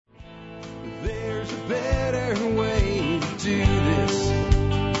There's a better way to do this.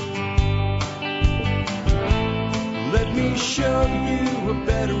 Let me show you a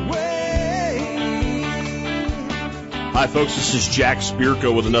better way. Hi, folks. This is Jack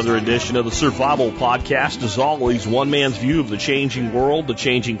Spirko with another edition of the Survival Podcast. As always, one man's view of the changing world, the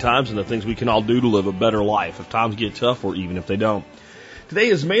changing times, and the things we can all do to live a better life if times get tough or even if they don't. Today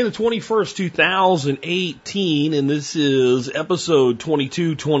is May the 21st, 2018, and this is episode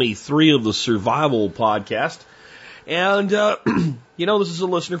 2223 of the Survival Podcast. And, this is a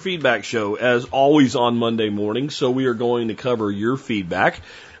listener feedback show, as always on Monday morning, so we are going to cover your feedback.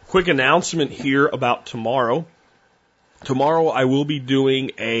 Quick announcement here about tomorrow. Tomorrow I will be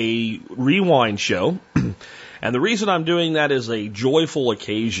doing a rewind show, and the reason I'm doing that is a joyful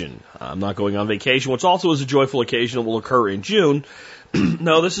occasion. I'm not going on vacation, which also is a joyful occasion that will occur in June.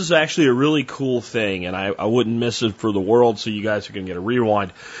 No, this is actually a really cool thing, and I wouldn't miss it for the world, so you guys are going to get a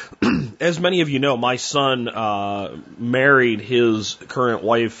rewind. As many of you know, my son married his current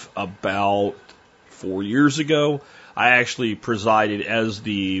wife about 4 years ago. I actually presided as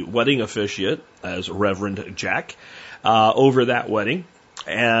the wedding officiate, as Reverend Jack, over that wedding,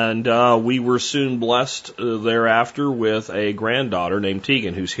 and we were soon blessed thereafter with a granddaughter named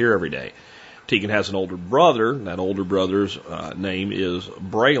Tegan, who's here every day. Tegan has an older brother. That older brother's name is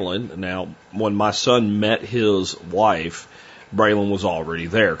Braylon. Now, when my son met his wife, Braylon was already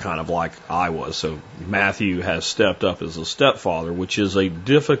there, kind of like I was. So Matthew has stepped up as a stepfather, which is a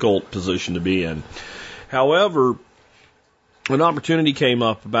difficult position to be in. However, an opportunity came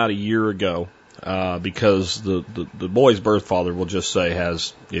up about a year ago because the boy's birth father, we'll just say,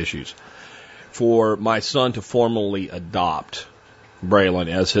 has issues, for my son to formally adopt Braylon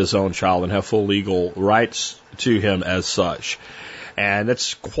as his own child and have full legal rights to him as such. And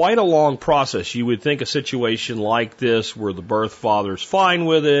it's quite a long process. You would think a situation like this where the birth father's fine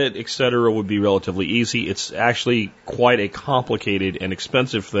with it, etc., would be relatively easy. It's actually quite a complicated and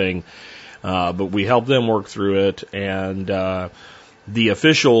expensive thing, but we help them work through it. And the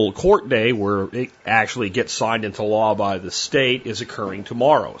official court day where it actually gets signed into law by the state is occurring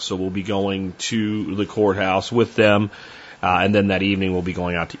tomorrow. So we'll be going to the courthouse with them. And then that evening we'll be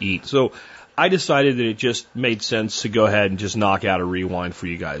going out to eat. So I decided that it just made sense to go ahead and just knock out a rewind for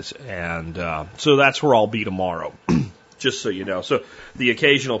you guys. And so that's where I'll be tomorrow, just so you know. So the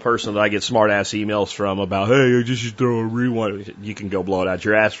occasional person that I get smart-ass emails from about, hey, I just throw a rewind, you can go blow it out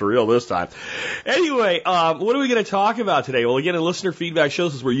your ass for real this time. Anyway, what are we going to talk about today? Well, again, a listener feedback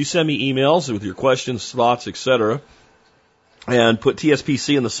shows is where you send me emails with your questions, thoughts, etc., and put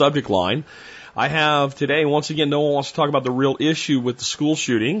TSPC in the subject line. I have today, once again, no one wants to talk about the real issue with the school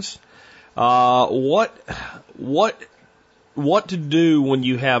shootings. What to do when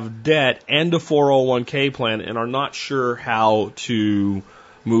you have debt and a 401k plan and are not sure how to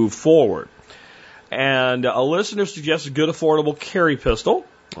move forward. And a listener suggests a good affordable carry pistol.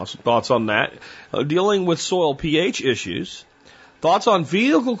 Some thoughts on that. Dealing with soil pH issues. Thoughts on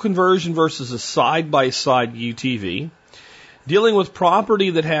vehicle conversion versus a side-by-side UTV. Dealing with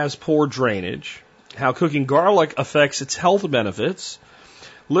property that has poor drainage, how cooking garlic affects its health benefits,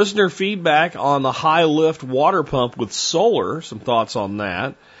 listener feedback on the high lift water pump with solar, some thoughts on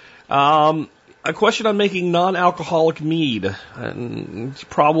that, a question on making non-alcoholic mead, and you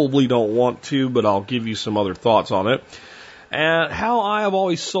probably don't want to, but I'll give you some other thoughts on it, and how I have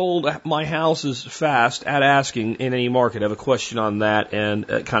always sold my houses fast at asking in any market. I have a question on that, and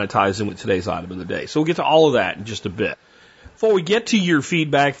it kind of ties in with today's item of the day. So we'll get to all of that in just a bit. Before we get to your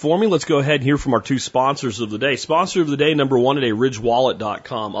feedback for me, let's go ahead and hear from our two sponsors of the day. Sponsor of the day, number one today,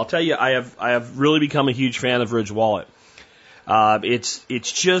 RidgeWallet.com. I'll tell you, I have really become a huge fan of Ridge Wallet. It's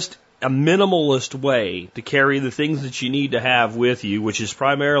just a minimalist way to carry the things that you need to have with you, which is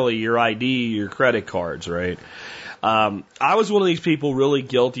primarily your ID, your credit cards, right? I was one of these people really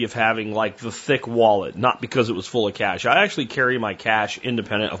guilty of having like the thick wallet, not because it was full of cash. I actually carry my cash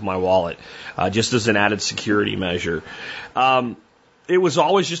independent of my wallet, just as an added security measure. It was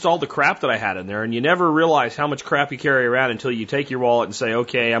always just all the crap that I had in there, and you never realize how much crap you carry around until you take your wallet and say,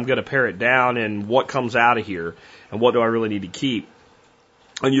 okay, I'm going to pare it down, and what comes out of here, and what do I really need to keep?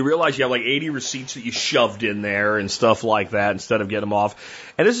 And you realize you have like 80 receipts that you shoved in there and stuff like that instead of getting them off.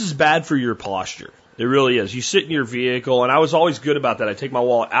 And this is bad for your posture. It really is. You sit in your vehicle, and I was always good about that. I take my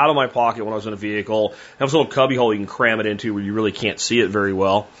wallet out of my pocket when I was in a vehicle. Have a little cubby hole you can cram it into where you really can't see it very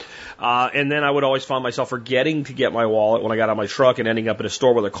well. And then I would always find myself forgetting to get my wallet when I got out of my truck and ending up in a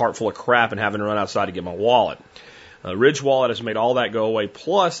store with a cart full of crap and having to run outside to get my wallet. Ridge Wallet has made all that go away.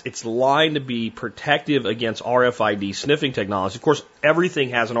 Plus, it's lined to be protective against RFID sniffing technology. Of course, everything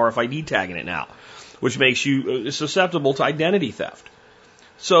has an RFID tag in it now, which makes you susceptible to identity theft.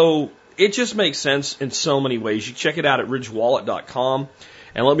 So it just makes sense in so many ways. You check it out at ridgewallet.com.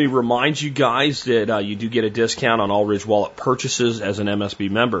 And let me remind you guys that you do get a discount on all Ridge Wallet purchases as an MSB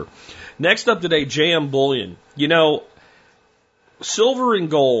member. Next up today, JM Bullion. You know, silver and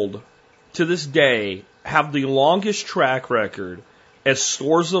gold to this day have the longest track record as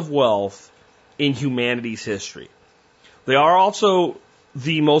stores of wealth in humanity's history. They are also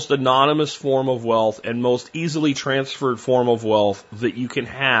the most anonymous form of wealth and most easily transferred form of wealth that you can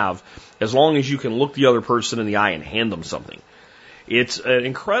have as long as you can look the other person in the eye and hand them something. It's an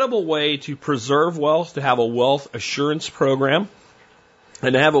incredible way to preserve wealth, to have a wealth assurance program,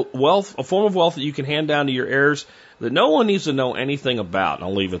 and to have a form of wealth that you can hand down to your heirs that no one needs to know anything about. And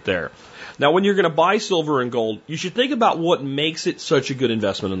I'll leave it there. Now, when you're going to buy silver and gold, you should think about what makes it such a good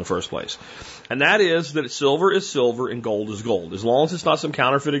investment in the first place. And that is that silver is silver and gold is gold. As long as it's not some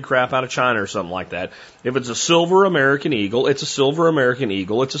counterfeited crap out of China or something like that. If it's a silver American eagle, it's a silver American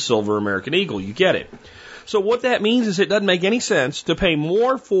eagle, it's a silver American eagle. You get it. So what that means is it doesn't make any sense to pay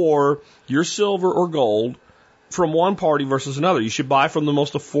more for your silver or gold from one party versus another. You should buy from the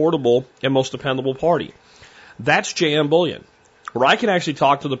most affordable and most dependable party. That's JM Bullion, where I can actually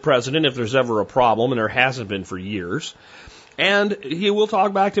talk to the president if there's ever a problem, and there hasn't been for years. And he will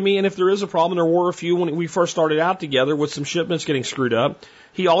talk back to me, and if there is a problem, there were a few when we first started out together with some shipments getting screwed up.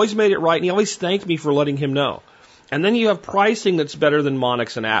 He always made it right, and he always thanked me for letting him know. And then you have pricing that's better than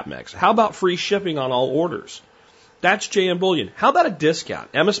Monex and APMEX. How about free shipping on all orders? That's JM Bullion. How about a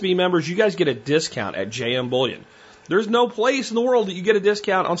discount? MSB members, you guys get a discount at JM Bullion. There's no place in the world that you get a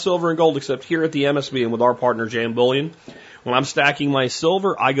discount on silver and gold except here at the MSB and with our partner JM Bullion. When I'm stacking my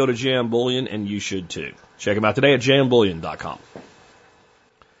silver, I go to JM Bullion, and you should too. Check them out today at jmbullion.com.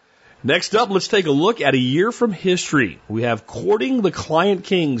 Next up, let's take a look at a year from history. We have courting the Client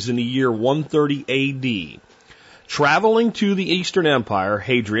Kings in the year 130 A.D. Traveling to the Eastern Empire,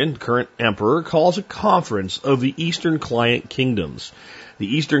 Hadrian, current emperor, calls a conference of the Eastern Client Kingdoms. The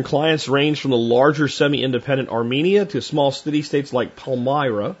Eastern Clients range from the larger semi-independent Armenia to small city-states like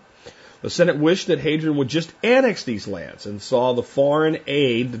Palmyra. The Senate wished that Hadrian would just annex these lands and saw the foreign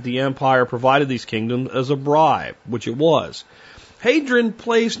aid that the empire provided these kingdoms as a bribe, which it was. Hadrian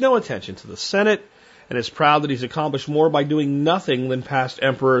pays no attention to the Senate and is proud that he's accomplished more by doing nothing than past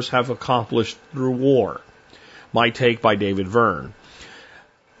emperors have accomplished through war. My take by David Verne.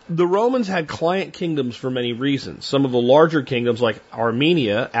 The Romans had client kingdoms for many reasons. Some of the larger kingdoms, like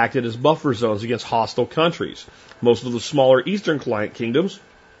Armenia, acted as buffer zones against hostile countries. Most of the smaller eastern client kingdoms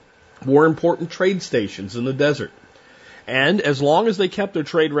were important trade stations in the desert. And as long as they kept their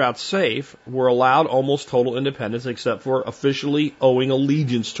trade routes safe, were allowed almost total independence except for officially owing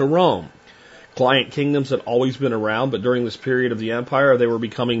allegiance to Rome. Client kingdoms had always been around, but during this period of the empire, they were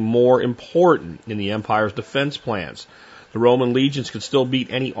becoming more important in the empire's defense plans. The Roman legions could still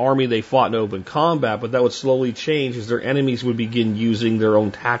beat any army they fought in open combat, but that would slowly change as their enemies would begin using their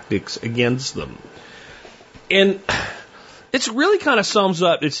own tactics against them. And it's really kind of sums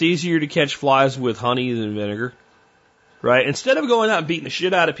up, it's easier to catch flies with honey than vinegar, right? Instead of going out and beating the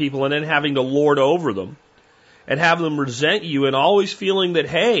shit out of people and then having to lord over them and have them resent you and always feeling that,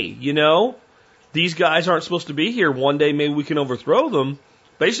 hey, you know, these guys aren't supposed to be here. One day maybe we can overthrow them.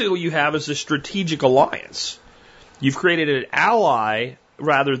 Basically what you have is a strategic alliance. You've created an ally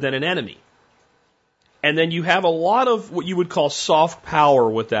rather than an enemy. And then you have a lot of what you would call soft power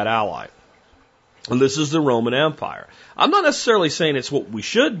with that ally. And this is the Roman Empire. I'm not necessarily saying it's what we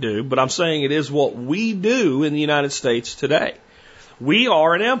should do, but I'm saying it is what we do in the United States today. We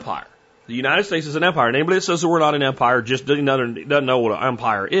are an empire. The United States is an empire. And anybody that says that we're not an empire just doesn't know what an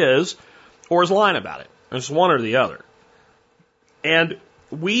empire is or is lying about it. It's one or the other. And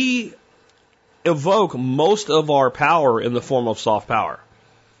we evoke most of our power in the form of soft power.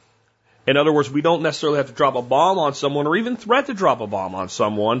 In other words, we don't necessarily have to drop a bomb on someone or even threat to drop a bomb on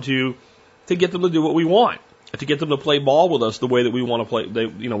someone to get them to do what we want, to get them to play ball with us the way that we want to play.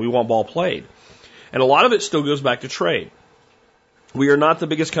 We want ball played. And a lot of it still goes back to trade. We are not the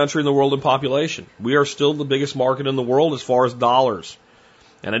biggest country in the world in population. We are still the biggest market in the world as far as dollars.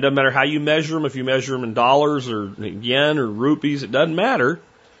 And it doesn't matter how you measure them, if you measure them in dollars or yen or rupees, it doesn't matter.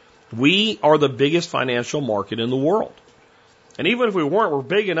 We are the biggest financial market in the world. And even if we weren't, we're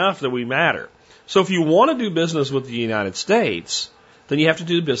big enough that we matter. So if you want to do business with the United States, then you have to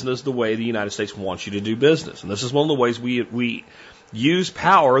do business the way the United States wants you to do business. And this is one of the ways we use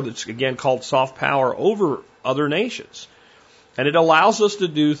power that's, again, called soft power over other nations. And it allows us to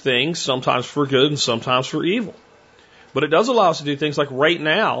do things sometimes for good and sometimes for evil. But it does allow us to do things like right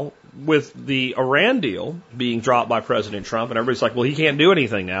now with the Iran deal being dropped by President Trump, and everybody's like, well, he can't do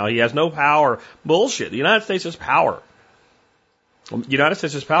anything now. He has no power. Bullshit. The United States has power. The United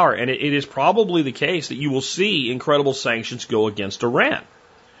States has power, and it is probably the case that you will see incredible sanctions go against Iran.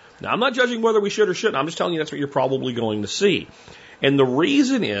 Now, I'm not judging whether we should or shouldn't. I'm just telling you that's what you're probably going to see. And the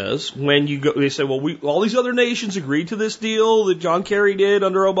reason is when you go, they say, well, all these other nations agreed to this deal that John Kerry did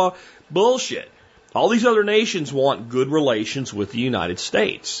under Obama. Bullshit. All these other nations want good relations with the United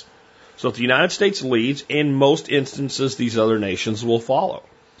States. So if the United States leads, in most instances, these other nations will follow.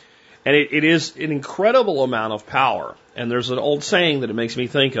 And it is an incredible amount of power. And there's an old saying that it makes me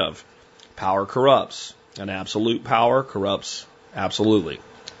think of. Power corrupts. And absolute power corrupts absolutely.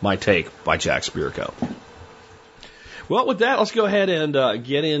 My take by Jack Spirko. Well, with that, let's go ahead and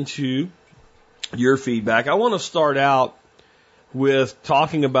get into your feedback. I want to start out with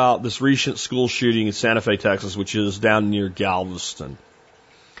talking about this recent school shooting in Santa Fe, Texas, which is down near Galveston.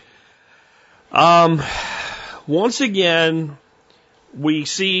 Once again, we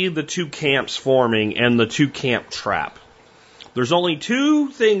see the two camps forming and the two camp trap. There's only two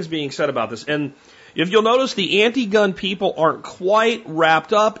things being said about this. And if you'll notice, the anti-gun people aren't quite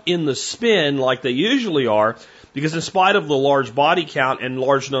wrapped up in the spin like they usually are, because in spite of the large body count and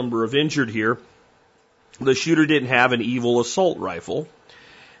large number of injured here, the shooter didn't have an evil assault rifle.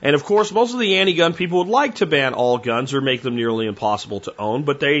 And of course, most of the anti-gun people would like to ban all guns or make them nearly impossible to own,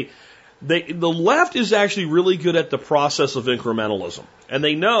 but the left is actually really good at the process of incrementalism. And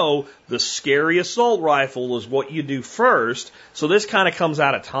they know the scary assault rifle is what you do first, so this kind of comes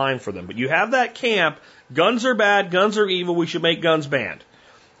out of time for them. But you have that camp, guns are bad, guns are evil, we should make guns banned.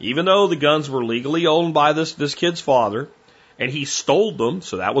 Even though the guns were legally owned by this kid's father, and he stole them,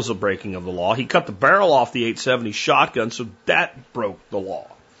 so that was a breaking of the law. He cut the barrel off the .870 shotgun, so that broke the law.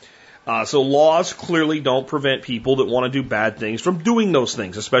 So laws clearly don't prevent people that want to do bad things from doing those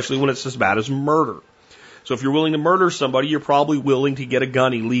things, especially when it's as bad as murder. So if you're willing to murder somebody, you're probably willing to get a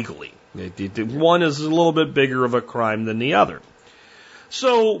gun illegally. One is a little bit bigger of a crime than the other.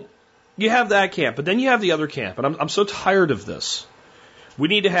 So you have that camp, but then you have the other camp, and I'm so tired of this. We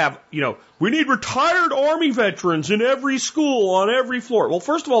need to have, we need retired Army veterans in every school, on every floor. Well,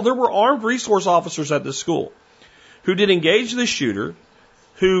 first of all, there were armed resource officers at this school who did engage the shooter,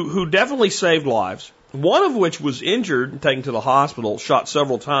 who definitely saved lives, one of which was injured and taken to the hospital, shot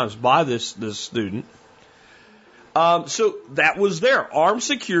several times by this student. So that was there. Armed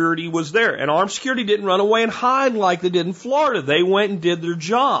security was there. And armed security didn't run away and hide like they did in Florida. They went and did their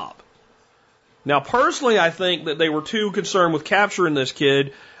job. Now, personally, I think that they were too concerned with capturing this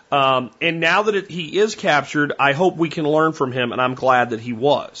kid. And now that he is captured, I hope we can learn from him, and I'm glad that he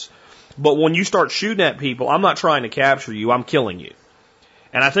was. But when you start shooting at people, I'm not trying to capture you, I'm killing you.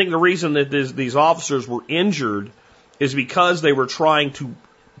 And I think the reason that these officers were injured is because they were trying to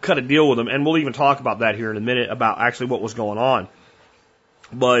cut a deal with them. And we'll even talk about that here in a minute, about actually what was going on.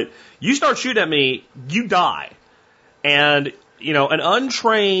 But you start shooting at me, you die. And an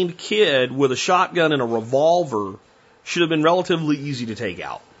untrained kid with a shotgun and a revolver should have been relatively easy to take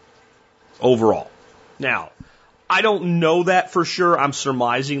out overall. Now, I don't know that for sure. I'm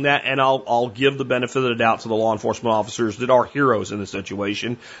surmising that, and I'll give the benefit of the doubt to the law enforcement officers that are heroes in this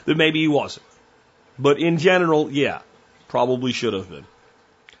situation, that maybe he wasn't. But in general, yeah, probably should have been.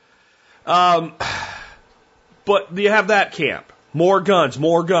 But you have that camp. More guns,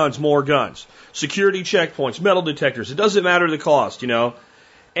 more guns, more guns. Security checkpoints, metal detectors. It doesn't matter the cost,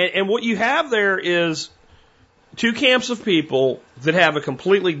 And what you have there is two camps of people that have a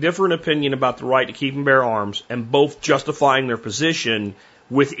completely different opinion about the right to keep and bear arms, and both justifying their position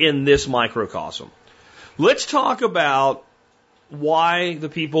within this microcosm. Let's talk about why the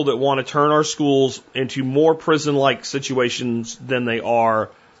people that want to turn our schools into more prison-like situations than they are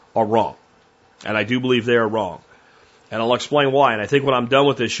wrong. And I do believe they are wrong. And I'll explain why. And I think when I'm done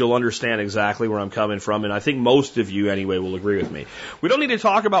with this, you'll understand exactly where I'm coming from. And I think most of you, anyway, will agree with me. We don't need to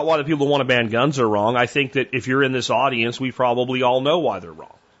talk about why the people who want to ban guns are wrong. I think that if you're in this audience, we probably all know why they're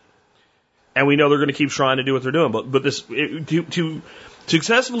wrong. And we know they're going to keep trying to do what they're doing. But to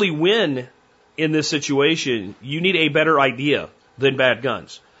successfully win in this situation, you need a better idea than bad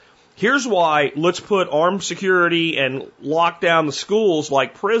guns. Here's why. Let's put armed security and lock down the schools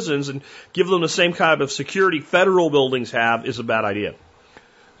like prisons and give them the same kind of security federal buildings have is a bad idea.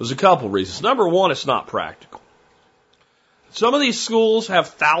 There's a couple reasons. Number one, it's not practical. Some of these schools have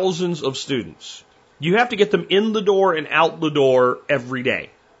thousands of students. You have to get them in the door and out the door every day,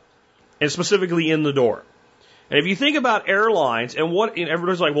 and specifically in the door. And if you think about airlines and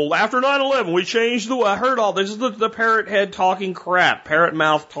everybody's like, well, after 9/11, we changed the way. I heard all this is the parrot head talking crap, parrot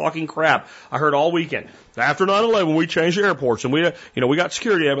mouth talking crap. I heard all weekend. After 9/11, we changed airports and we got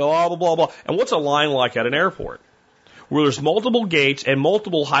security, blah, blah, blah, blah. And what's a line like at an airport? where there's multiple gates and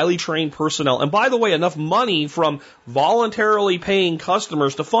multiple highly trained personnel. And by the way, enough money from voluntarily paying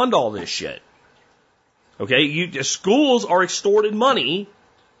customers to fund all this shit. Okay, schools are extorted money,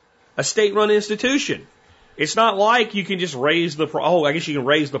 a state-run institution. It's not like you can just raise I guess you can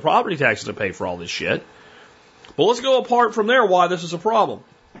raise the property taxes to pay for all this shit. But let's go apart from there why this is a problem.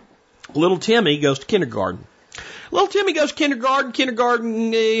 Little Timmy goes to kindergarten. Little Timmy goes to kindergarten.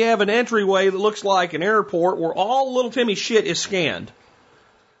 Kindergarten, they have an entryway that looks like an airport where all little Timmy's shit is scanned.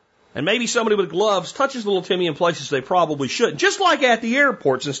 And maybe somebody with gloves touches little Timmy in places they probably shouldn't. Just like at the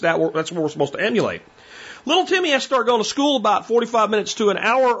airport, since that's what we're supposed to emulate. Little Timmy has to start going to school about 45 minutes to an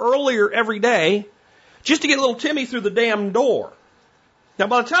hour earlier every day just to get little Timmy through the damn door. Now,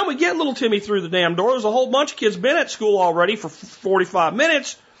 by the time we get little Timmy through the damn door, there's a whole bunch of kids been at school already for 45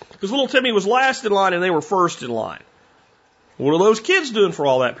 minutes because little Timmy was last in line and they were first in line. What are those kids doing for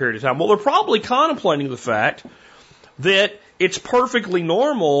all that period of time? Well, they're probably contemplating the fact that it's perfectly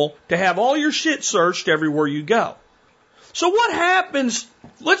normal to have all your shit searched everywhere you go. So what happens?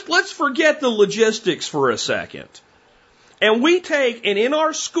 Let's forget the logistics for a second. And in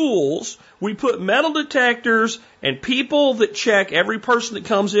our schools, we put metal detectors and people that check every person that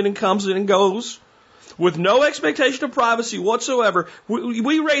comes in and goes with no expectation of privacy whatsoever.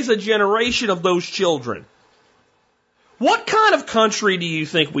 We raise a generation of those children. What kind of country do you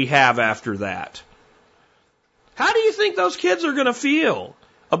think we have after that? How do you think those kids are going to feel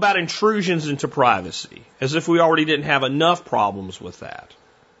about intrusions into privacy? As if we already didn't have enough problems with that.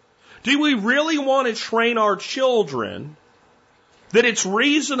 Do we really want to train our children that it's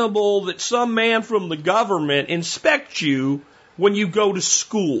reasonable that some man from the government inspect you when you go to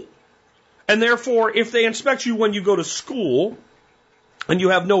school? And therefore, if they inspect you when you go to school and you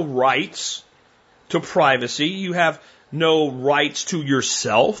have no rights to privacy, you have no rights to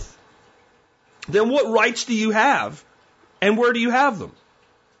yourself, then what rights do you have and where do you have them?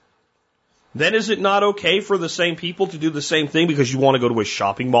 Then is it not okay for the same people to do the same thing because you want to go to a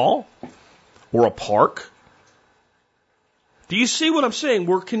shopping mall or a park? Do you see what I'm saying?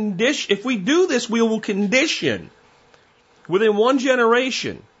 If we do this, we will condition within one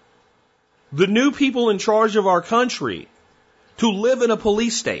generation the new people in charge of our country to live in a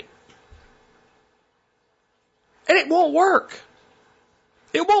police state. And it won't work.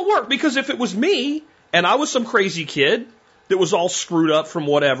 It won't work because if it was me and I was some crazy kid that was all screwed up from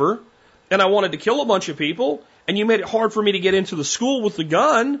whatever, and I wanted to kill a bunch of people, and you made it hard for me to get into the school with the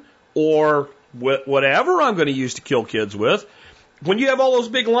gun or whatever I'm going to use to kill kids with, when you have all those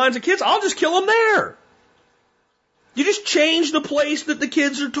big lines of kids, I'll just kill them there. You just change the place that the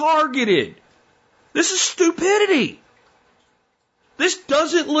kids are targeted. This is stupidity. This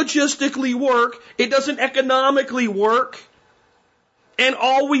doesn't logistically work. It doesn't economically work. And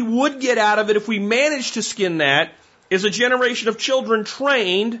all we would get out of it if we managed to skin that is a generation of children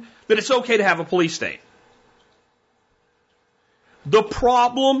trained that it's okay to have a police state. The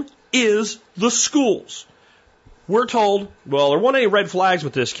problem is the schools. We're told, well, there weren't any red flags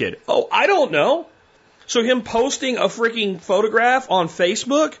with this kid. Oh, I don't know. So him posting a freaking photograph on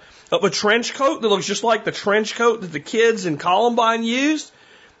Facebook of a trench coat that looks just like the trench coat that the kids in Columbine used,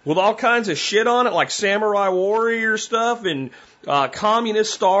 with all kinds of shit on it, like samurai warrior stuff and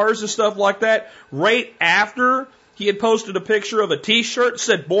communist stars and stuff like that, right after he had posted a picture of a t-shirt that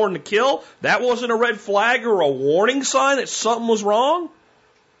said "Born to Kill," that wasn't a red flag or a warning sign that something was wrong?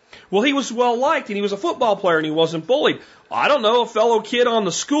 Well, he was well liked and he was a football player and he wasn't bullied. I don't know, a fellow kid on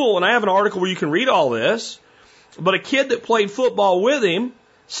the school, and I have an article where you can read all this, but a kid that played football with him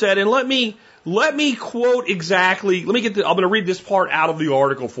said, and let me quote exactly, I'm going to read this part out of the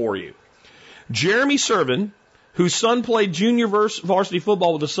article for you. Jeremy Servin, whose son played junior varsity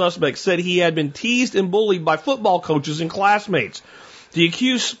football with the suspect, said he had been teased and bullied by football coaches and classmates. The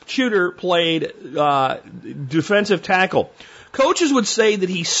accused shooter played defensive tackle. Coaches would say that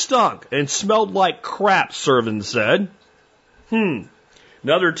he stunk and smelled like crap, Servin said.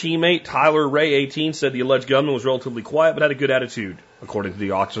 Another teammate, Tyler Ray, 18, said the alleged gunman was relatively quiet but had a good attitude, according to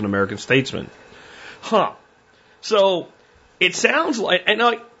the Oxford American Statesman. So it sounds like, and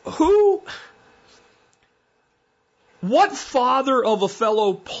like, what father of a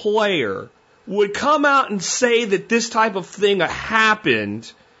fellow player would come out and say that this type of thing happened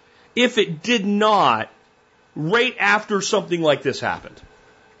if it did not right after something like this happened?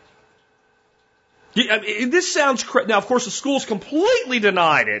 This sounds now, of course, the schools completely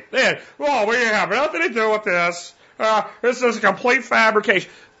denied it. We have nothing to do with this. This is a complete fabrication.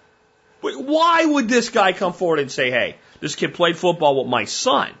 But why would this guy come forward and say, hey, this kid played football with my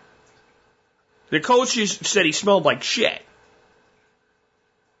son? The coaches said he smelled like shit.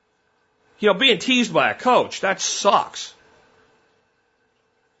 being teased by a coach, that sucks.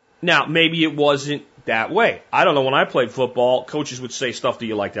 Now, maybe it wasn't that way. I don't know. When I played football, coaches would say stuff to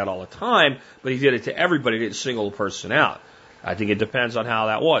you like that all the time, but he did it to everybody. He didn't single a person out. I think it depends on how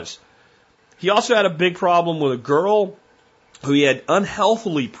that was. He also had a big problem with a girl who he had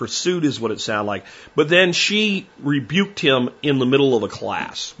unhealthily pursued, is what it sounded like. But then she rebuked him in the middle of a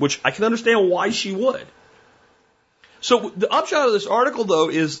class, which I can understand why she would. So the upshot of this article, though,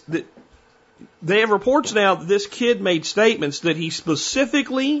 is that they have reports now that this kid made statements that he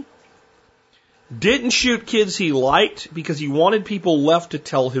specifically didn't shoot kids he liked because he wanted people left to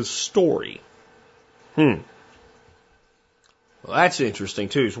tell his story. Well, that's interesting,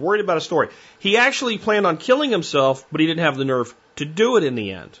 too. He's worried about a story. He actually planned on killing himself, but he didn't have the nerve to do it in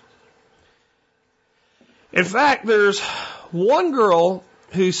the end. In fact, there's one girl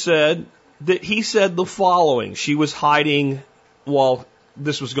who said that he said the following. She was hiding while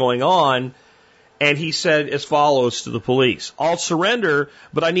this was going on, and he said as follows to the police. I'll surrender,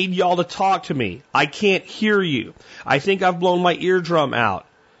 but I need y'all to talk to me. I can't hear you. I think I've blown my eardrum out.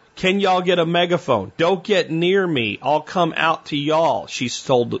 Can y'all get a megaphone? Don't get near me. I'll come out to y'all, she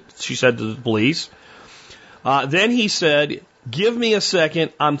said to the police. Then he said, give me a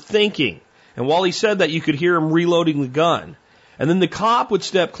second, I'm thinking. And while he said that, you could hear him reloading the gun. And then the cop would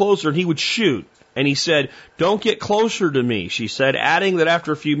step closer and he would shoot. And he said, don't get closer to me, she said, adding that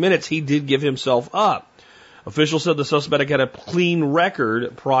after a few minutes, he did give himself up. Officials said the suspect had a clean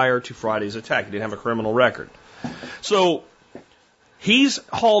record prior to Friday's attack. He didn't have a criminal record. So he's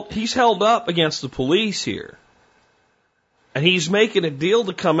held up against the police here. And he's making a deal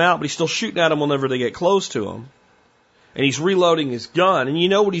to come out, but he's still shooting at them whenever they get close to him. And he's reloading his gun. And you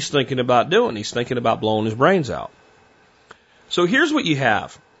know what he's thinking about doing. He's thinking about blowing his brains out. So here's what you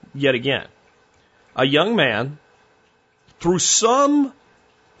have, yet again. A young man, through some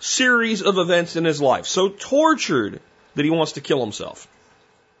series of events in his life, so tortured that he wants to kill himself.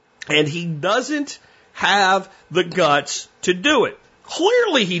 And he doesn't have the guts to do it.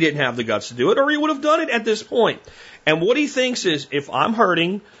 Clearly he didn't have the guts to do it, or he would have done it at this point. And what he thinks is, if I'm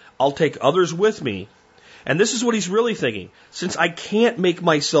hurting, I'll take others with me. And this is what he's really thinking. Since I can't make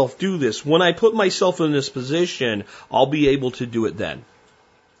myself do this, when I put myself in this position, I'll be able to do it then.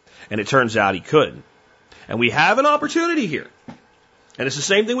 And it turns out he couldn't. And we have an opportunity here. And it's the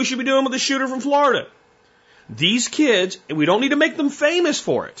same thing we should be doing with the shooter from Florida. These kids, we don't need to make them famous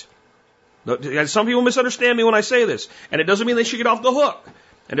for it. Some people misunderstand me when I say this. And it doesn't mean they should get off the hook.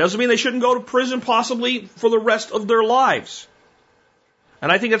 It doesn't mean they shouldn't go to prison possibly for the rest of their lives.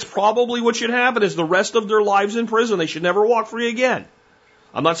 And I think that's probably what should happen is the rest of their lives in prison. They should never walk free again.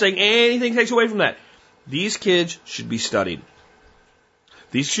 I'm not saying anything takes away from that. These kids should be studied.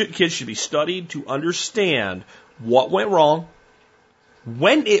 These kids should be studied to understand what went wrong,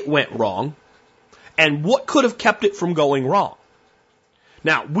 when it went wrong, and what could have kept it from going wrong.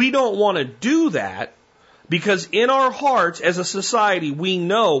 Now, we don't want to do that because in our hearts as a society, we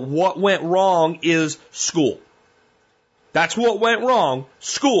know what went wrong is school. That's what went wrong.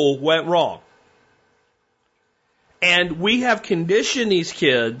 School went wrong. And we have conditioned these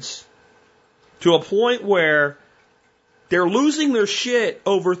kids to a point where they're losing their shit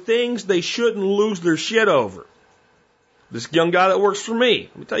over things they shouldn't lose their shit over. This young guy that works for me,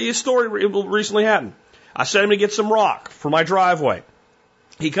 let me tell you a story. It recently happened. I sent him to get some rock for my driveway.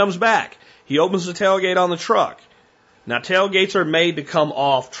 He comes back. He opens the tailgate on the truck. Now, tailgates are made to come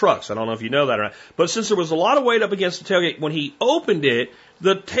off trucks. I don't know if you know that or not. But since there was a lot of weight up against the tailgate, when he opened it,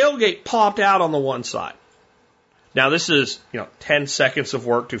 the tailgate popped out on the one side. Now, this is, 10 seconds of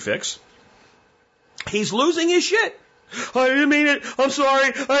work to fix. He's losing his shit. I didn't mean it. I'm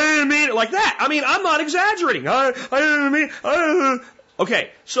sorry. I didn't mean it. Like that. I mean, I'm not exaggerating. I didn't mean it. Okay,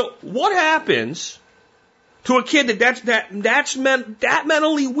 so what happens to a kid that's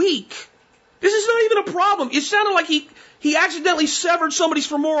mentally weak? This is not even a problem. It sounded like he accidentally severed somebody's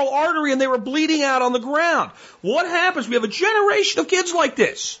femoral artery and they were bleeding out on the ground. What happens? We have a generation of kids like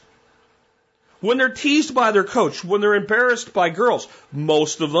this. When they're teased by their coach, when they're embarrassed by girls,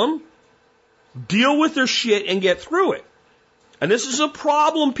 most of them deal with their shit and get through it. And this is a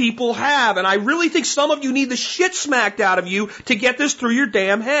problem people have, and I really think some of you need the shit smacked out of you to get this through your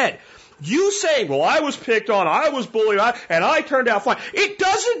damn head. You saying, well, I was picked on, I was bullied, and I turned out fine. It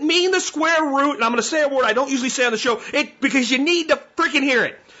doesn't mean the square root, and I'm going to say a word I don't usually say on the show, because you need to freaking hear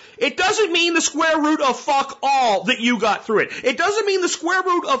it. It doesn't mean the square root of fuck all that you got through it. It doesn't mean the square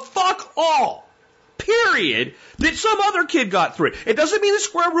root of fuck all, period, that some other kid got through it. It doesn't mean the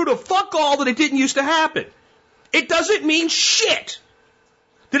square root of fuck all that it didn't used to happen. It doesn't mean shit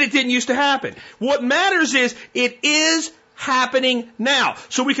that it didn't used to happen. What matters is it is happening now.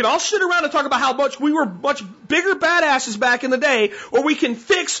 So we can all sit around and talk about how much we were much bigger badasses back in the day, or we can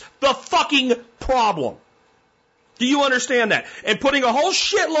fix the fucking problem. Do you understand that? And putting a whole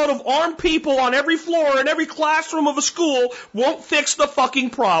shitload of armed people on every floor in every classroom of a school won't fix the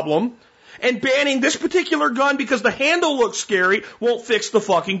fucking problem. And banning this particular gun because the handle looks scary won't fix the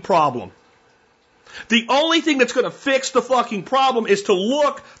fucking problem. The only thing that's going to fix the fucking problem is to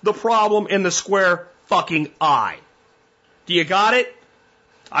look the problem in the square fucking eye. Do you got it?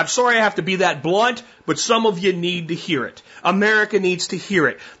 I'm sorry I have to be that blunt, but some of you need to hear it. America needs to hear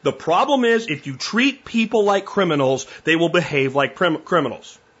it. The problem is, if you treat people like criminals, they will behave like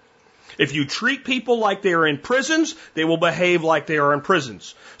criminals. If you treat people like they are in prisons, they will behave like they are in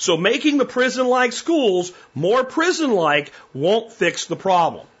prisons. So making the prison-like schools more prison-like won't fix the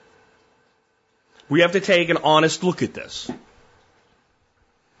problem. We have to take an honest look at this.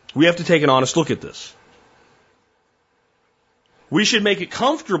 We have to take an honest look at this. We should make it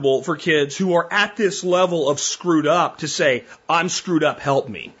comfortable for kids who are at this level of screwed up to say, I'm screwed up, help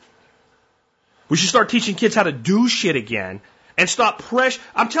me. We should start teaching kids how to do shit again and stop pressure.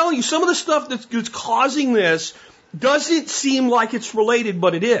 I'm telling you, some of the stuff that's causing this doesn't seem like it's related,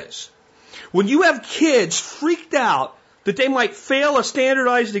 but it is. When you have kids freaked out that they might fail a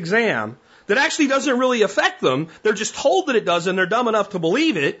standardized exam that actually doesn't really affect them, they're just told that it does and they're dumb enough to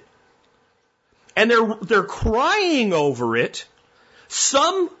believe it, and they're crying over it,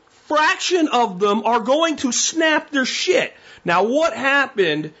 some fraction of them are going to snap their shit. Now, what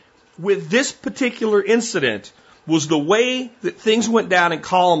happened with this particular incident was the way that things went down in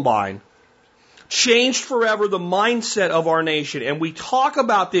Columbine changed forever the mindset of our nation. And we talk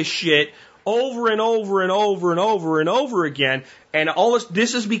about this shit over and over and over and over and over again. And all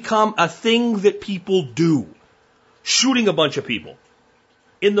this has become a thing that people do. Shooting a bunch of people.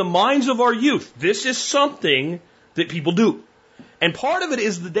 In the minds of our youth, this is something that people do. And part of it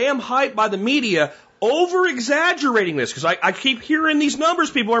is the damn hype by the media over-exaggerating this. Because I keep hearing these numbers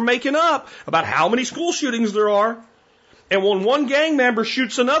people are making up about how many school shootings there are. And when one gang member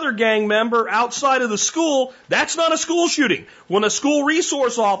shoots another gang member outside of the school, that's not a school shooting. When a school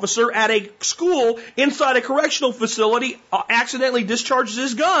resource officer at a school inside a correctional facility accidentally discharges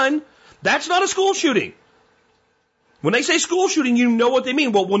his gun, that's not a school shooting. When they say school shooting, you know what they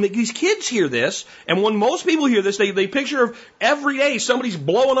mean. Well, when these kids hear this, and when most people hear this, they picture of every day somebody's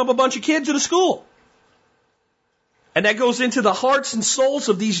blowing up a bunch of kids at a school. And that goes into the hearts and souls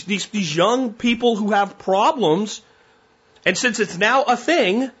of these young people who have problems. And since it's now a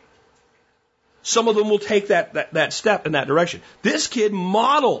thing, some of them will take that step in that direction. This kid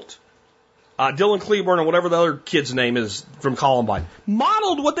modeled, Dylan Cleburne or whatever the other kid's name is from Columbine,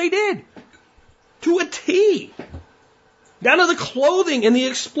 modeled what they did to a T. Down to the clothing and the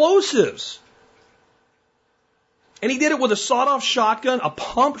explosives. And he did it with a sawed-off shotgun, a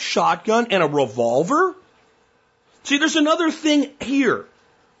pump shotgun, and a revolver. See, there's another thing here.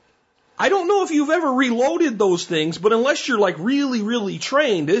 I don't know if you've ever reloaded those things, but unless you're like really, really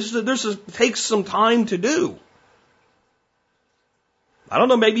trained, it takes some time to do. I don't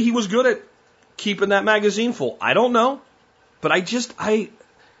know, maybe he was good at keeping that magazine full. I don't know. But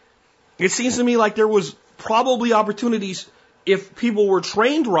it seems to me like there was probably opportunities, if people were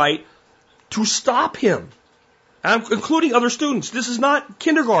trained right, to stop him. And I'm including other students. This is not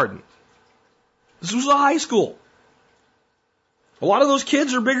kindergarten. This was a high school. A lot of those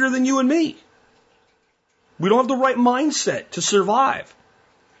kids are bigger than you and me. We don't have the right mindset to survive.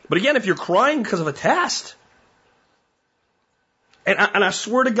 But again, if you're crying because of a test, and I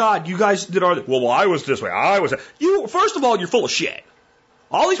swear to God, you guys did all that. Well, I was this way. First of all, you're full of shit.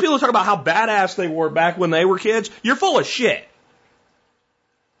 All these people talk about how badass they were back when they were kids. You're full of shit.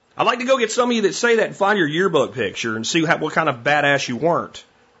 I'd like to go get some of you that say that and find your yearbook picture and see what kind of badass you weren't.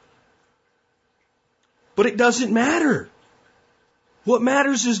 But it doesn't matter. What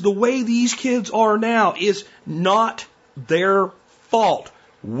matters is the way these kids are now is not their fault.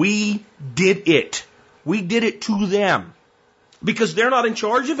 We did it. We did it to them. Because they're not in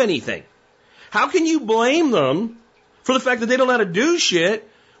charge of anything. How can you blame them for the fact that they don't know how to do shit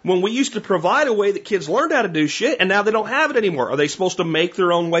when we used to provide a way that kids learned how to do shit and now they don't have it anymore? Are they supposed to make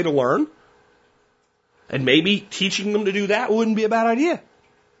their own way to learn? And maybe teaching them to do that wouldn't be a bad idea.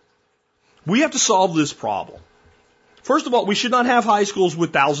 We have to solve this problem. First of all, we should not have high schools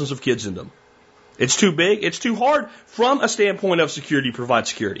with thousands of kids in them. It's too big. It's too hard from a standpoint of security to provide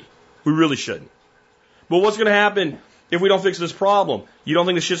security. We really shouldn't. But what's going to happen if we don't fix this problem? You don't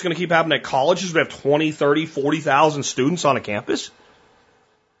think this shit's going to keep happening at colleges? We have 20, 30, 40,000 students on a campus.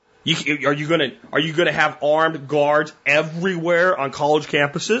 Are you going to have armed guards everywhere on college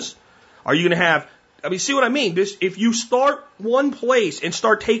campuses? Are you going to have I mean, see what I mean? If you start one place and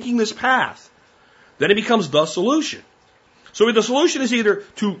start taking this path, then it becomes the solution. So the solution is either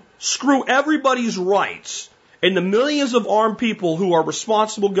to screw everybody's rights and the millions of armed people who are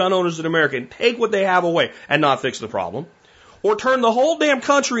responsible gun owners in America and take what they have away and not fix the problem, or turn the whole damn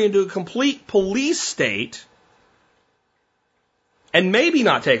country into a complete police state and maybe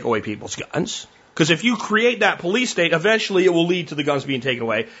not take away people's guns. Because if you create that police state, eventually it will lead to the guns being taken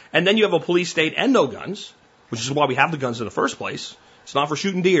away. And then you have a police state and no guns, which is why we have the guns in the first place. It's not for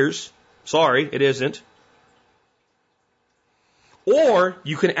shooting deers. Sorry, it isn't. Or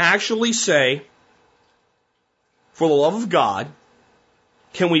you can actually say, for the love of God,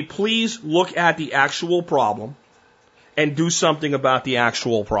 can we please look at the actual problem and do something about the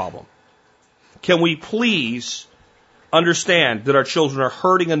actual problem? Can we please understand that our children are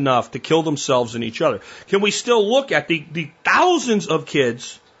hurting enough to kill themselves and each other? Can we still look at the thousands of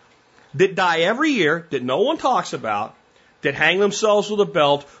kids that die every year that no one talks about, that hang themselves with a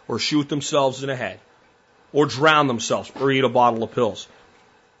belt or shoot themselves in the head or drown themselves or eat a bottle of pills?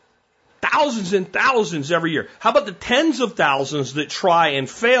 Thousands and thousands every year. How about the tens of thousands that try and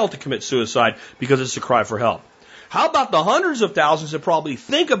fail to commit suicide because it's a cry for help? How about the hundreds of thousands that probably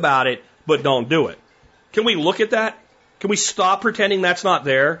think about it but don't do it? Can we look at that? Can we stop pretending that's not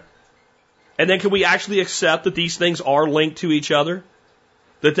there? And then can we actually accept that these things are linked to each other?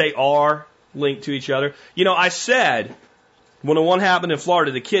 That they are linked to each other? You know, I said when the one happened in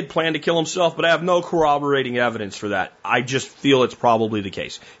Florida, the kid planned to kill himself, but I have no corroborating evidence for that. I just feel it's probably the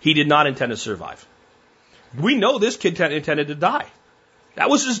case. He did not intend to survive. We know this kid intended to die. That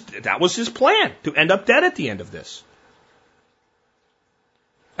was his plan, to end up dead at the end of this.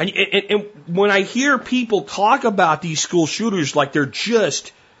 And when I hear people talk about these school shooters like they're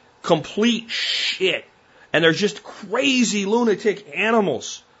just complete shit and they're just crazy lunatic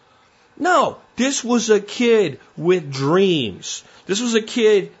animals. No, this was a kid with dreams. This was a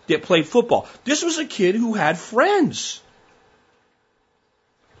kid that played football. This was a kid who had friends.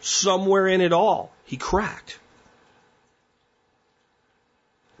 Somewhere in it all, he cracked.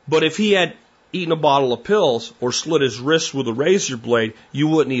 But if he had eaten a bottle of pills or slit his wrist with a razor blade, you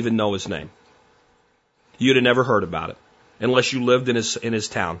wouldn't even know his name. You'd have never heard about it unless you lived in his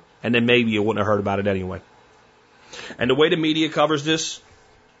town. And then maybe you wouldn't have heard about it anyway. And the way the media covers this,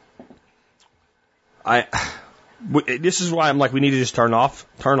 this is why I'm like, we need to just turn off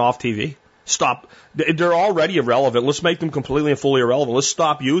TV. Stop. They're already irrelevant. Let's make them completely and fully irrelevant. Let's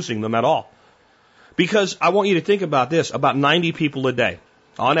stop using them at all. Because I want you to think about this. About 90 people a day,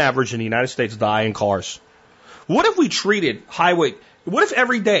 on average in the United States, die in cars. What if we treated what if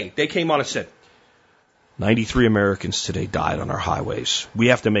every day they came on and said, 93 Americans today died on our highways. We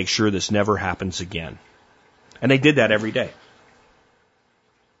have to make sure this never happens again. And they did that every day.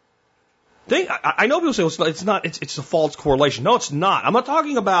 I know people say, well, it's a false correlation. No, it's not.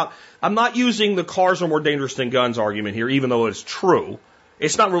 I'm not using the cars are more dangerous than guns argument here, even though it's true.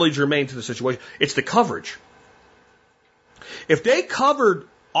 It's not really germane to the situation. It's the coverage. If they covered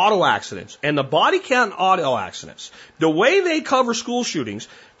auto accidents and the body count auto accidents the way they cover school shootings,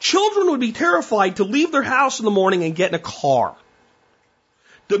 children would be terrified to leave their house in the morning and get in a car.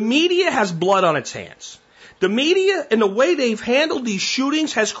 The media has blood on its hands. The media and the way they've handled these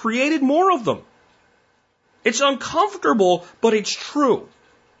shootings has created more of them. It's uncomfortable, but it's true.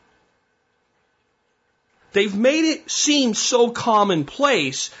 They've made it seem so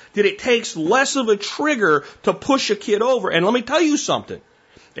commonplace that it takes less of a trigger to push a kid over. And let me tell you something.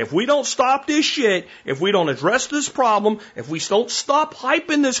 If we don't stop this shit, if we don't address this problem, if we don't stop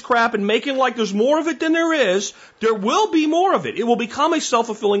hyping this crap and making like there's more of it than there is, there will be more of it. It will become a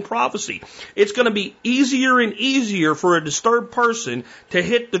self-fulfilling prophecy. It's going to be easier and easier for a disturbed person to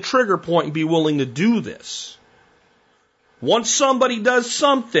hit the trigger point and be willing to do this. Once somebody does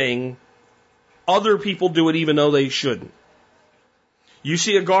something, other people do it even though they shouldn't. You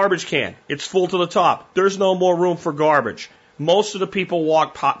see a garbage can. It's full to the top. There's no more room for garbage. Most of the people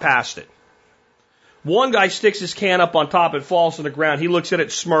walk past it. One guy sticks his can up on top, it falls to the ground. He looks at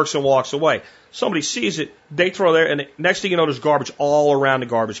it, smirks, and walks away. Somebody sees it, they throw there, and next thing you know, there's garbage all around the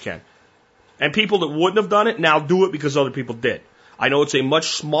garbage can. And people that wouldn't have done it now do it because other people did. I know it's a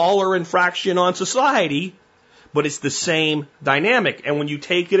much smaller infraction on society, but it's the same dynamic. And when you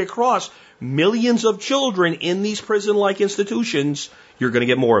take it across millions of children in these prison-like institutions, you're going to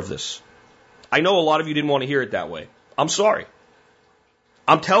get more of this. I know a lot of you didn't want to hear it that way. I'm sorry.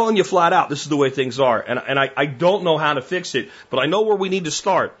 I'm telling you flat out, this is the way things are. And I don't know how to fix it, but I know where we need to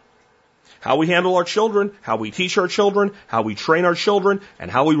start. How we handle our children, how we teach our children, how we train our children, and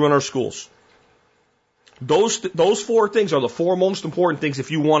how we run our schools. Those four things are the four most important things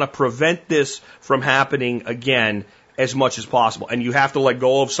if you want to prevent this from happening again as much as possible. And you have to let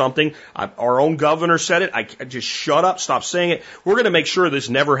go of something. Our own governor said it. I just shut up, stop saying it. We're going to make sure this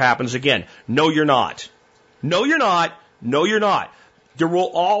never happens again. No, you're not. No, you're not. No, you're not. There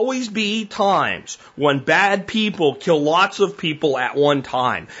will always be times when bad people kill lots of people at one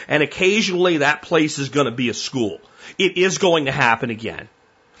time. And occasionally that place is going to be a school. It is going to happen again.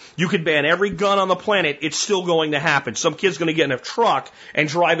 You could ban every gun on the planet, it's still going to happen. Some kid's going to get in a truck and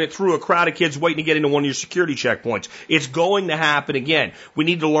drive it through a crowd of kids waiting to get into one of your security checkpoints. It's going to happen again. We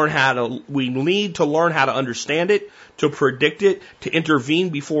need to learn how to understand it, to predict it, to intervene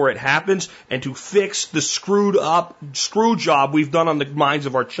before it happens, and to fix the screw job we've done on the minds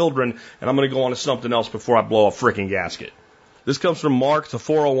of our children. And I'm going to go on to something else before I blow a freaking gasket. This comes from Mark. It's a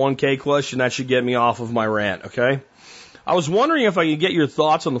 401k question. That should get me off of my rant, okay? I was wondering if I could get your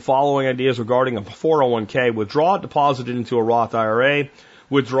thoughts on the following ideas regarding a 401k. Withdraw it, deposit it into a Roth IRA,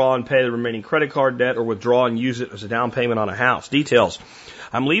 withdraw and pay the remaining credit card debt, or withdraw and use it as a down payment on a house. Details.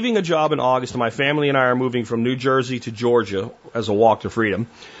 I'm leaving a job in August, and my family and I are moving from New Jersey to Georgia as a walk to freedom.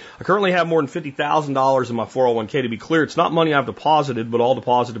 I currently have more than $50,000 in my 401k. To be clear, it's not money I've deposited, but all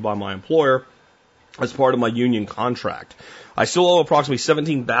deposited by my employer as part of my union contract. I still owe approximately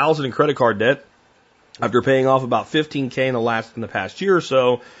 $17,000 in credit card debt, after paying off about $15K in the past year or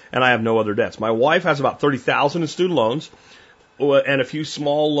so, and I have no other debts. My wife has about $30,000 in student loans and a few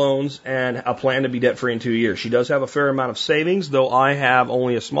small loans and a plan to be debt-free in 2 years. She does have a fair amount of savings, though I have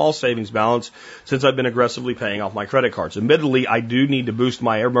only a small savings balance since I've been aggressively paying off my credit cards. Admittedly, I do need to boost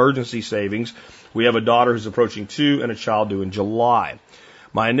my emergency savings. We have a daughter who's approaching 2 and a child due in July.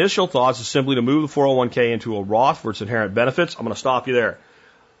 My initial thoughts is simply to move the 401k into a Roth for its inherent benefits. I'm going to stop you there.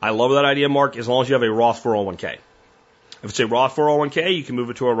 I love that idea, Mark, as long as you have a Roth 401k. If it's a Roth 401k, you can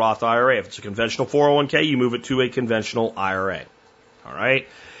move it to a Roth IRA. If it's a conventional 401k, you move it to a conventional IRA. All right?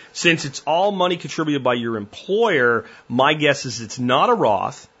 Since it's all money contributed by your employer, my guess is it's not a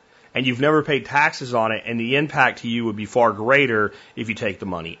Roth, and you've never paid taxes on it, and the impact to you would be far greater if you take the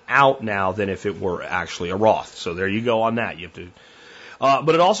money out now than if it were actually a Roth. So there you go on that. You have to.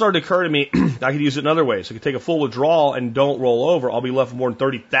 But it all started to occur to me, I could use it in other ways. I could take a full withdrawal and don't roll over. I'll be left with more than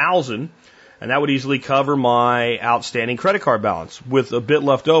 $30,000, and that would easily cover my outstanding credit card balance. With a bit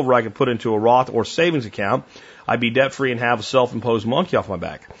left over, I could put into a Roth or savings account. I'd be debt-free and have a self-imposed monkey off my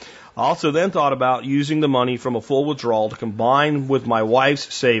back. I also then thought about using the money from a full withdrawal to combine with my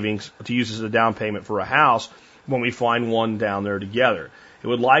wife's savings to use as a down payment for a house when we find one down there together. It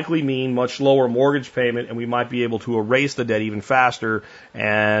would likely mean much lower mortgage payment, and we might be able to erase the debt even faster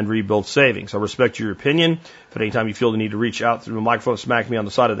and rebuild savings. I respect your opinion. If at any time you feel the need to reach out through the microphone and smack me on the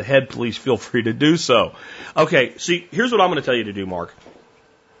side of the head, please feel free to do so. Okay, see, here's what I'm going to tell you to do, Mark.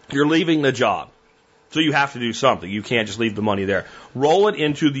 You're leaving the job, so you have to do something. You can't just leave the money there. Roll it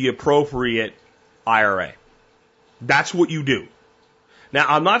into the appropriate IRA. That's what you do. Now,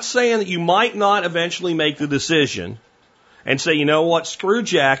 I'm not saying that you might not eventually make the decision and say, you know what, screw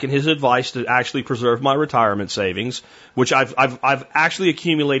Jack and his advice to actually preserve my retirement savings, which I've actually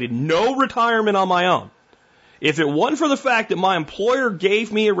accumulated no retirement on my own. If it wasn't for the fact that my employer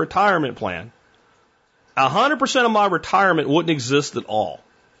gave me a retirement plan, 100% of my retirement wouldn't exist at all.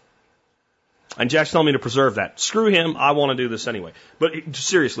 And Jack's telling me to preserve that. Screw him, I want to do this anyway. But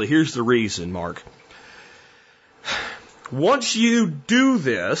seriously, here's the reason, Mark. Once you do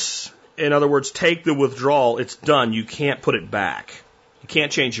this, in other words, take the withdrawal, it's done. You can't put it back. You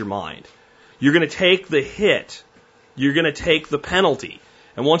can't change your mind. You're going to take the hit. You're going to take the penalty.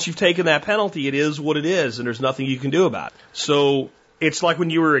 And once you've taken that penalty, it is what it is, and there's nothing you can do about it. So it's like when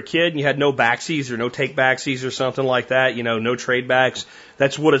you were a kid and you had no backsies or no take backsies or something like that, you know, no trade backs.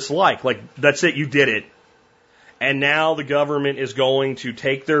 That's what it's like. Like, that's it, you did it. And now the government is going to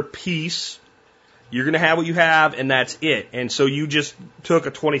take their piece. You're going to have what you have, and that's it. And so you just took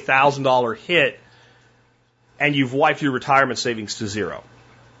a $20,000 hit, and you've wiped your retirement savings to zero.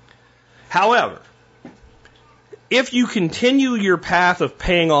 However, if you continue your path of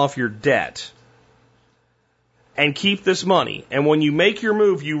paying off your debt and keep this money, and when you make your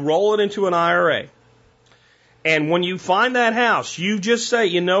move, you roll it into an IRA, and when you find that house, you just say,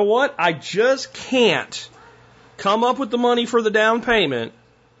 you know what, I just can't come up with the money for the down payment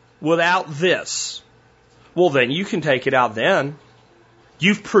without this. Well, then you can take it out then.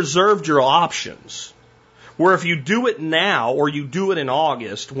 You've preserved your options. Where if you do it now or you do it in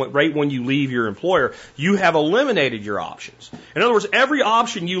August, right when you leave your employer, you have eliminated your options. In other words, every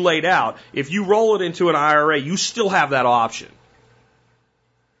option you laid out, if you roll it into an IRA, you still have that option.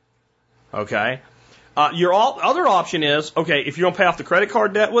 Okay? Your other option is, okay, if you don't pay off the credit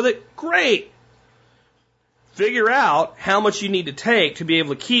card debt with it, great. Figure out how much you need to take to be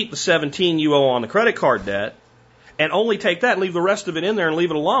able to keep the 17 you owe on the credit card debt, and only take that and leave the rest of it in there and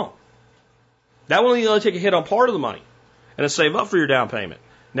leave it alone. That will only take a hit on part of the money and then save up for your down payment.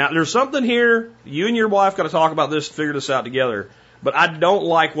 Now, there's something here, you and your wife got to talk about this, figure this out together, but I don't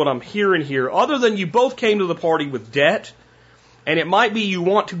like what I'm hearing here, other than you both came to the party with debt, and it might be you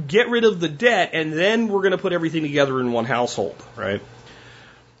want to get rid of the debt, and then we're going to put everything together in one household, right?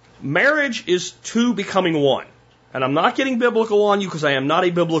 Marriage is two becoming one. And I'm not getting biblical on you because I am not a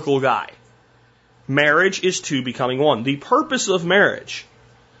biblical guy. Marriage is two becoming one. The purpose of marriage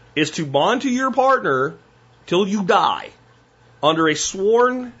is to bond to your partner till you die under a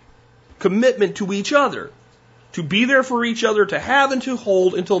sworn commitment to each other, to be there for each other, to have and to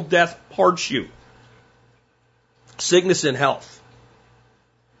hold until death parts you. Sickness and health.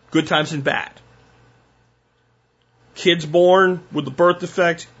 Good times and bad. Kids born with the birth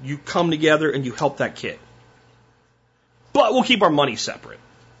defect, you come together and you help that kid. But we'll keep our money separate.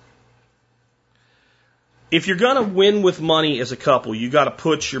 If you're going to win with money as a couple, you got to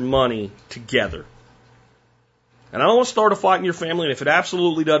put your money together. And I don't want to start a fight in your family, and if it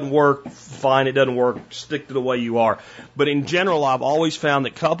absolutely doesn't work, fine, it doesn't work, stick to the way you are. But in general, I've always found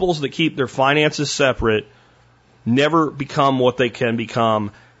that couples that keep their finances separate never become what they can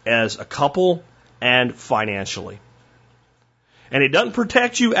become as a couple and financially. And it doesn't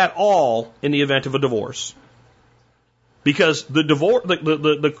protect you at all in the event of a divorce. Because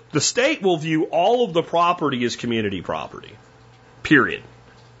the state will view all of the property as community property. Period.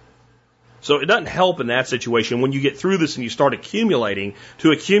 So it doesn't help in that situation when you get through this and you start accumulating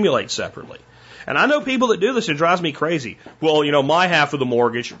to accumulate separately. And I know people that do this and it drives me crazy. Well, you know, my half of the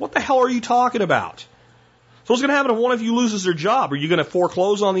mortgage, what the hell are you talking about? So what's going to happen if one of you loses their job? Are you going to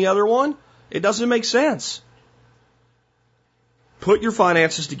foreclose on the other one? It doesn't make sense. Put your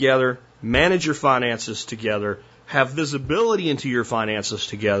finances together, manage your finances together, have visibility into your finances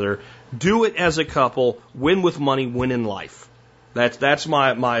together, do it as a couple, win with money, win in life. That's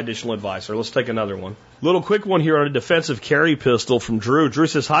my additional advice. Or let's take another one. Little quick one here on a defensive carry pistol from Drew. Drew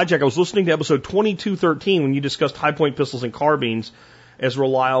says, "Hi Jack, I was listening to episode 2213 when you discussed high point pistols and carbines as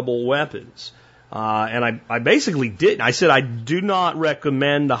reliable weapons. And I basically didn't. I said I do not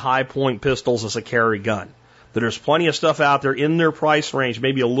recommend the high point pistols as a carry gun. There's plenty of stuff out there in their price range,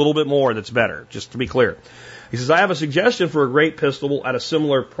 maybe a little bit more, that's better, just to be clear." He says, "I have a suggestion for a great pistol at a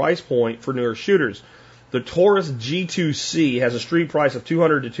similar price point for newer shooters. The Taurus G2C has a street price of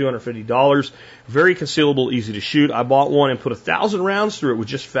 $200 to $250. Very concealable, easy to shoot. I bought one and put 1,000 rounds through it with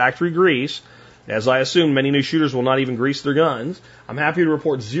just factory grease. As I assume, many new shooters will not even grease their guns. I'm happy to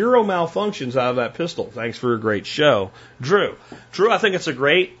report 0 malfunctions out of that pistol. Thanks for a great show. Drew, I think it's a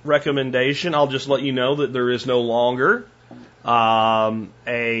great recommendation. I'll just let you know that there is no longer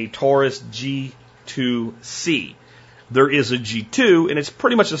a Taurus G2C. There is a G2, and it's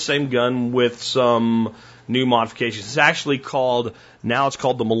pretty much the same gun with some new modifications. It's actually called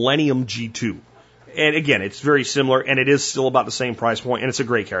the Millennium G2. And again, it's very similar, and it is still about the same price point, and it's a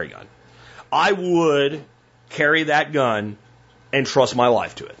great carry gun. I would carry that gun and trust my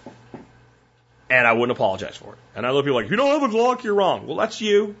life to it. And I wouldn't apologize for it. And I know people are like, "You don't have a Glock, you're wrong." Well, that's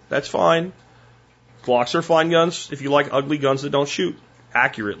you. That's fine. Glocks are fine guns if you like ugly guns that don't shoot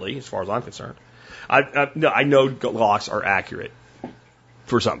accurately, as far as I'm concerned. I know Glocks are accurate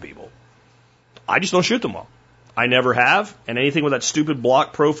for some people. I just don't shoot them well. I never have, and anything with that stupid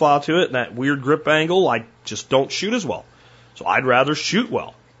block profile to it and that weird grip angle, I just don't shoot as well. So I'd rather shoot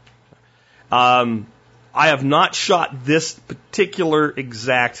well. I have not shot this particular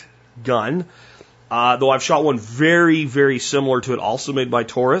exact gun, though I've shot one very, very similar to it, also made by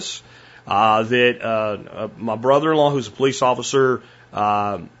Taurus, that my brother-in-law, who's a police officer,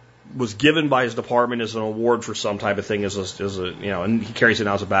 was given by his department as an award for some type of thing, as a and he carries it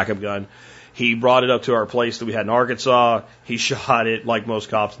now as a backup gun. He brought it up to our place that we had in Arkansas. He shot it like most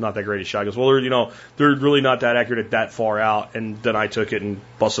cops, not that great a shot. He goes, "Well, they're really not that accurate at that far out." And then I took it and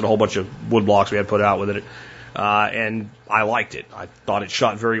busted a whole bunch of wood blocks we had put out with it. And I liked it. I thought it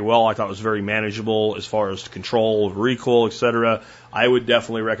shot very well. I thought it was very manageable as far as control, recoil, etc. I would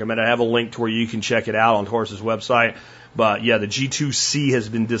definitely recommend it. I have a link to where you can check it out on Taurus's website. But yeah, the G2C has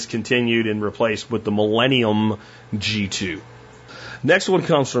been discontinued and replaced with the Millennium G2. Next one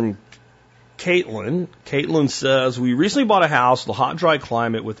comes from Caitlin. Caitlin says, "We recently bought a house in the hot, dry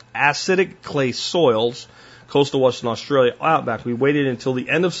climate with acidic clay soils, coastal Western Australia, outback. We waited until the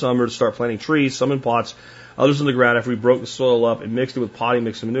end of summer to start planting trees, some in pots, others in the ground after we broke the soil up and mixed it with potting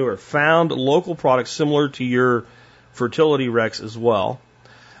mix and manure. Found local products similar to your fertility Rex as well.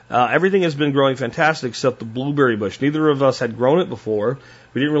 Everything has been growing fantastic except the blueberry bush. Neither of us had grown it before.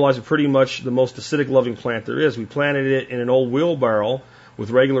 We didn't realize it's pretty much the most acidic-loving plant there is. We planted it in an old wheelbarrow with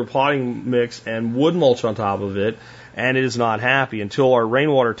regular potting mix and wood mulch on top of it, and it is not happy. Until our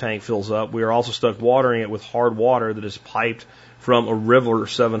rainwater tank fills up, we are also stuck watering it with hard water that is piped from a river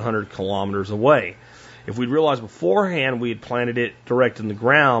 700 kilometers away. If we'd realized beforehand, we had planted it direct in the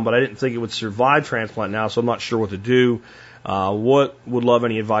ground, but I didn't think it would survive transplant now, so I'm not sure what to do. Would love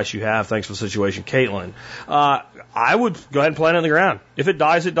any advice you have. Thanks for the situation, Caitlin. I would go ahead and plant it in the ground. If it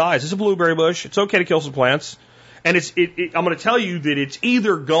dies, it dies. It's a blueberry bush. It's okay to kill some plants. And I'm going to tell you that it's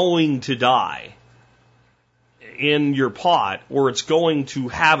either going to die in your pot or it's going to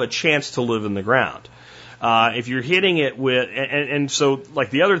have a chance to live in the ground. If you're hitting it with, and so like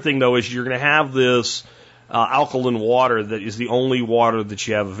the other thing though is you're going to have this alkaline water that is the only water that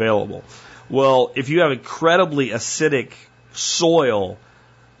you have available. Well, if you have incredibly acidic soil,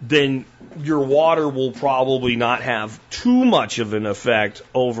 then your water will probably not have too much of an effect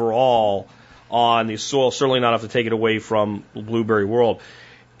overall on the soil, certainly not enough to take it away from the blueberry world.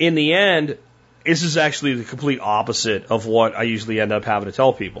 In the end, this is actually the complete opposite of what I usually end up having to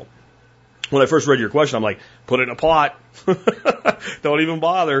tell people. When I first read your question, I'm like, put it in a pot. Don't even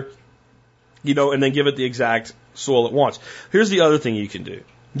bother. And then give it the exact soil it wants. Here's the other thing you can do.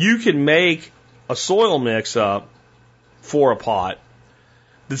 You can make a soil mix up for a pot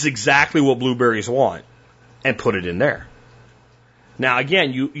that's exactly what blueberries want and put it in there. Now,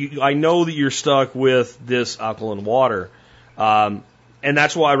 again, I know that you're stuck with this alkaline water, and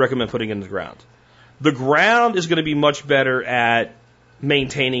that's why I recommend putting it in the ground. The ground is going to be much better at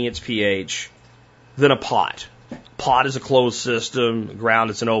maintaining its pH than a pot. Pot is a closed system,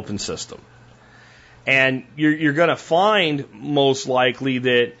 ground is an open system. And you're going to find most likely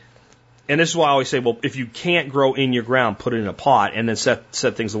that, and this is why I always say, well, if you can't grow in your ground, put it in a pot and then set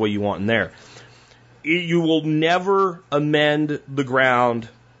things the way you want in there. You will never amend the ground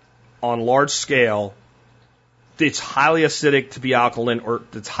on large scale. It's highly acidic to be alkaline or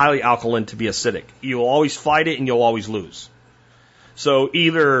it's highly alkaline to be acidic. You'll always fight it and you'll always lose. So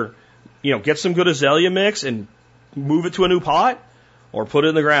either, get some good azalea mix and move it to a new pot or put it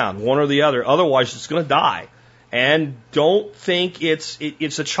in the ground, one or the other. Otherwise, it's going to die. And don't think it's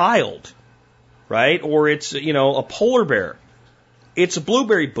a child, right? Or it's, a polar bear. It's a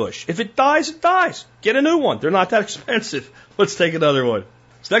blueberry bush. If it dies, it dies. Get a new one. They're not that expensive. Let's take another one.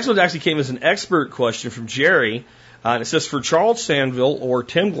 This next one actually came as an expert question from Jerry. And it says, for Charles Sandville or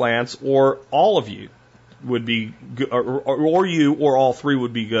Tim Glantz or all of you would be good, or you or all three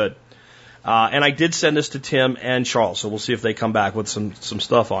would be good. And I did send this to Tim and Charles, so we'll see if they come back with some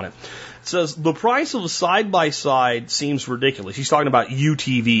stuff on it. It says, the price of a side-by-side seems ridiculous. He's talking about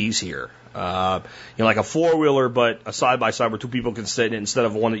UTVs here. Like a four-wheeler, but a side-by-side where two people can sit in it instead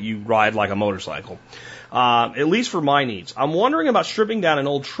of one that you ride like a motorcycle. At least for my needs. I'm wondering about stripping down an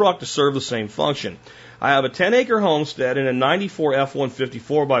old truck to serve the same function. I have a 10-acre homestead and a 94 F-150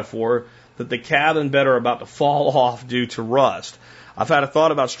 4x4 that the cab and bed are about to fall off due to rust. I've had a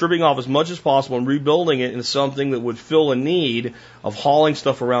thought about stripping off as much as possible and rebuilding it into something that would fill a need of hauling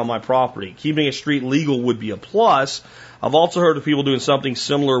stuff around my property. Keeping it street legal would be a plus. I've also heard of people doing something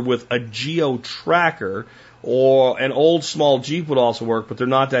similar with a geo-tracker, or an old small Jeep would also work, but they're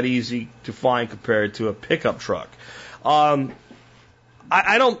not that easy to find compared to a pickup truck. I'm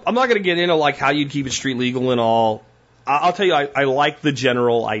not going to get into like how you'd keep it street legal and all. I'll tell you, I like the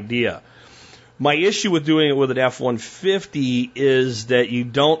general idea. My issue with doing it with an F-150 is that you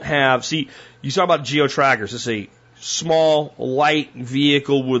don't have, you talk about geo-trackers. It's a small, light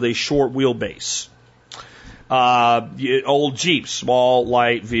vehicle with a short wheelbase. Old Jeep, small,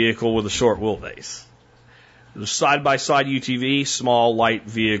 light vehicle with a short wheelbase. The side-by-side UTV, small, light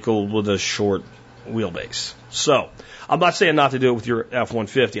vehicle with a short wheelbase. So, I'm not saying not to do it with your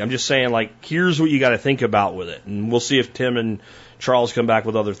F-150. I'm just saying, here's what you got to think about with it. And we'll see if Tim and Charles come back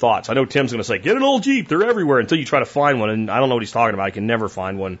with other thoughts. I know Tim's going to say, get an old Jeep. They're everywhere until you try to find one. And I don't know what he's talking about. I can never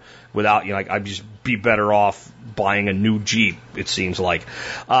find one without, I'd just be better off buying a new Jeep, it seems like.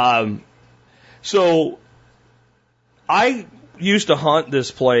 So, I used to hunt this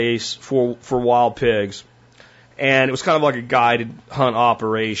place for wild pigs. And it was kind of like a guided hunt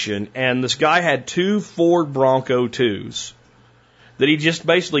operation. And this guy had two Ford Bronco 2s that he'd just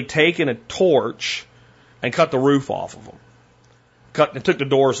basically taken a torch and cut the roof off of them. Took the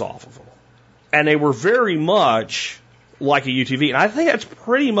doors off of them. And they were very much like a UTV. And I think that's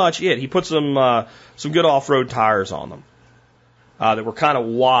pretty much it. He put some good off-road tires on them that were kind of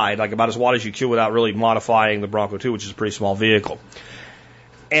wide, like about as wide as you could without really modifying the Bronco 2, which is a pretty small vehicle.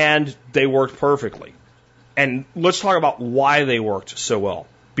 And they worked perfectly. And let's talk about why they worked so well.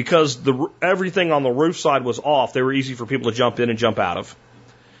 because everything on the roof side was off. They were easy for people to jump in and jump out of.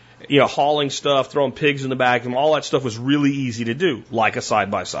 You know, hauling stuff, throwing pigs in the back of them, all that stuff was really easy to do, like a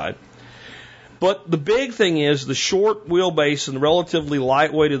side-by-side. But the big thing is the short wheelbase and the relatively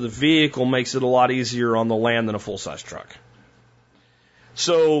light weight of the vehicle makes it a lot easier on the land than a full-size truck.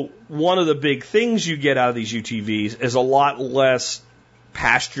 So one of the big things you get out of these UTVs is a lot less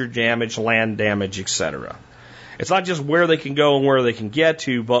pasture damage, land damage, etc. It's not just where they can go and where they can get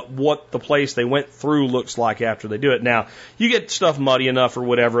to, but what the place they went through looks like after they do it. Now, you get stuff muddy enough or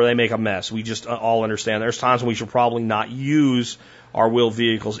whatever, they make a mess. We just all understand there's times when we should probably not use our wheeled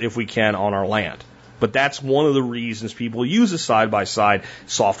vehicles if we can on our land. But that's one of the reasons people use a side-by-side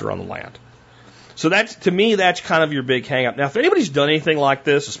softer on the land. So that's, to me, that's kind of your big hang-up. Now, if anybody's done anything like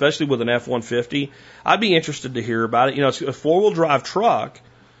this, especially with an F-150, I'd be interested to hear about it. You know, it's a four-wheel drive truck,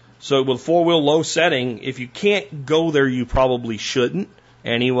 so with four-wheel low setting, if you can't go there, you probably shouldn't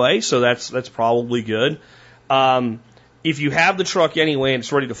anyway, so that's probably good. If you have the truck anyway and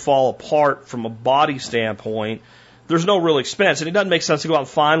it's ready to fall apart from a body standpoint, there's no real expense, and it doesn't make sense to go out and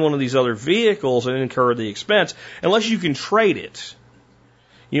find one of these other vehicles and incur the expense unless you can trade it.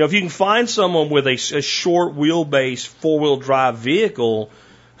 You know, if you can find someone with a short wheelbase four-wheel drive vehicle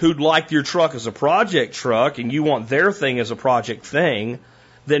who'd like your truck as a project truck and you want their thing as a project thing,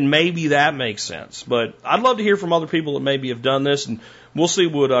 then maybe that makes sense. But I'd love to hear from other people that maybe have done this, and we'll see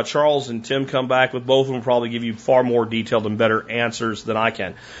what Charles and Tim come back with. Both of them will probably give you far more detailed and better answers than I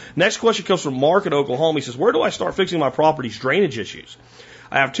can. Next question comes from Mark in Oklahoma. He says, where do I start fixing my property's drainage issues?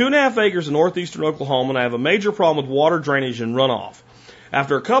 I have 2.5 acres in northeastern Oklahoma, and I have a major problem with water drainage and runoff.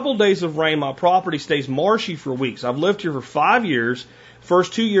 After a couple days of rain, my property stays marshy for weeks. I've lived here for 5 years. The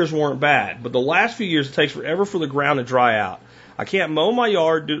first 2 years weren't bad, but the last few years it takes forever for the ground to dry out. I can't mow my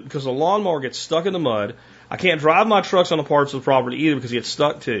yard because the lawnmower gets stuck in the mud. I can't drive my trucks on the parts of the property either because it gets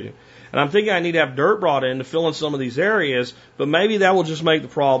stuck too. And I'm thinking I need to have dirt brought in to fill in some of these areas, but maybe that will just make the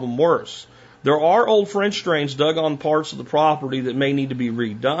problem worse. There are old French drains dug on parts of the property that may need to be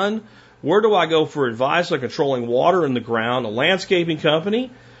redone. Where do I go for advice on controlling water in the ground? A landscaping company?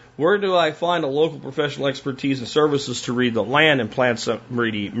 Where do I find a local professional expertise and services to read the land and plan some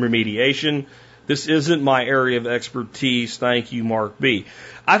remediation? This isn't my area of expertise. Thank you, Mark B.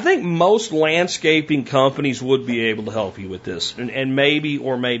 I think most landscaping companies would be able to help you with this. And maybe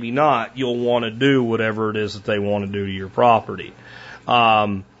or maybe not, you'll want to do whatever it is that they want to do to your property.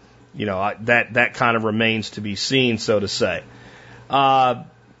 You know, that kind of remains to be seen, so to say. But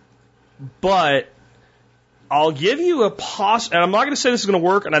I'll give you and I'm not going to say this is going to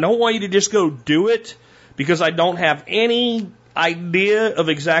work, and I don't want you to just go do it because I don't have any idea of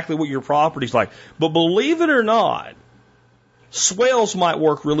exactly what your property's like. But believe it or not, swales might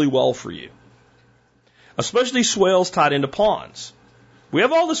work really well for you, especially swales tied into ponds. We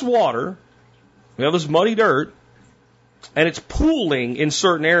have all this water, we have this muddy dirt, and it's pooling in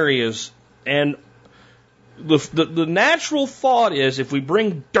certain areas, and the natural thought is if we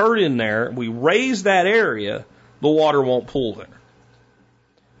bring dirt in there, we raise that area, the water won't pool there.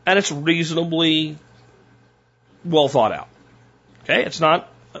 And it's reasonably well thought out. Okay, it's not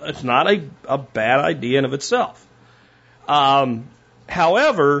a bad idea in of itself.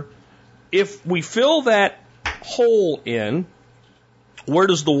 However, if we fill that hole in, where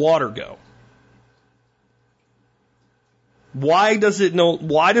does the water go? Why does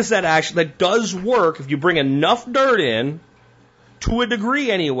that does work if you bring enough dirt in, to a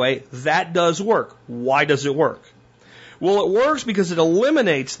degree anyway, that does work. Why does it work? Well, it works because it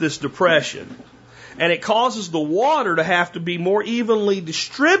eliminates this depression. And it causes the water to have to be more evenly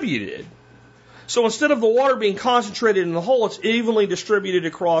distributed. So instead of the water being concentrated in the hole, it's evenly distributed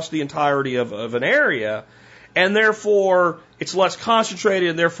across the entirety of an area. And therefore, it's less concentrated,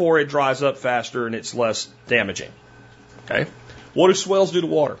 and therefore it dries up faster and it's less damaging. Okay? What do swales do to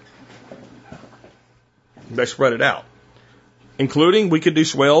water? They spread it out. Including, we could do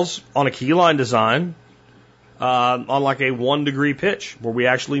swales on a keyline design, on like a 1 degree pitch, where we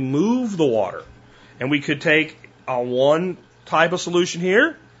actually move the water. And we could take one type of solution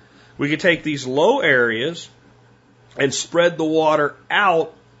here. We could take these low areas and spread the water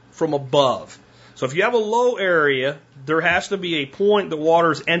out from above. So if you have a low area, there has to be a point the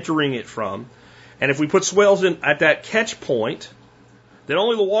water is entering it from. And if we put swales in at that catch point, then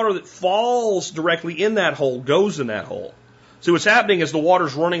only the water that falls directly in that hole goes in that hole. See, what's happening is the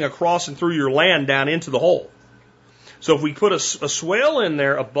water's running across and through your land down into the hole. So if we put a swale in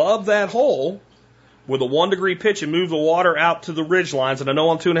there above that hole, with a 1 degree pitch and move the water out to the ridge lines, and I know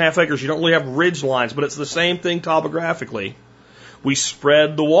on 2.5 acres you don't really have ridge lines, but it's the same thing topographically, we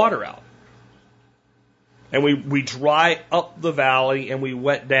spread the water out. And we dry up the valley and we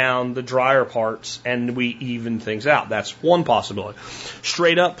wet down the drier parts and we even things out. That's one possibility.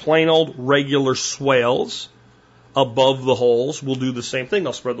 Straight up, plain old regular swales above the holes will do the same thing.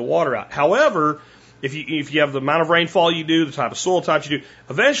 They'll spread the water out. However, if you have the amount of rainfall you do, the type of soil types you do,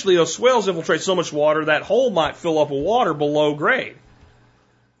 eventually those swales infiltrate so much water that hole might fill up with water below grade.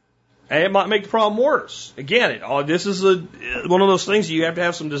 And it might make the problem worse. Again, this is one of those things you have to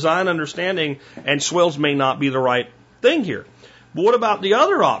have some design understanding, and swales may not be the right thing here. But what about the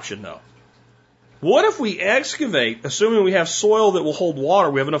other option, though? What if we excavate, assuming we have soil that will hold water,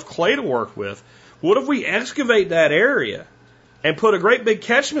 we have enough clay to work with, what if we excavate that area and put a great big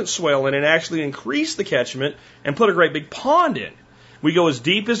catchment swale in and actually increase the catchment and put a great big pond in? We go as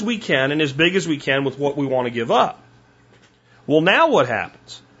deep as we can and as big as we can with what we want to give up. Well, now what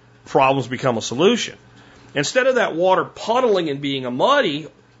happens? Problems become a solution. Instead of that water puddling and being a muddy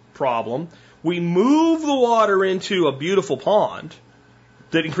problem, we move the water into a beautiful pond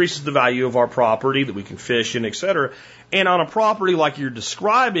that increases the value of our property, that we can fish in, etc. And on a property like you're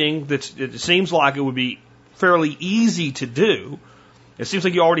describing, it seems like it would be fairly easy to do. It seems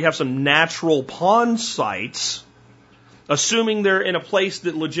like you already have some natural pond sites. Assuming they're in a place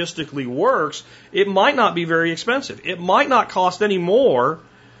that logistically works, it might not be very expensive. It might not cost any more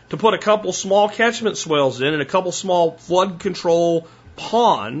to put a couple small catchment swales in and a couple small flood control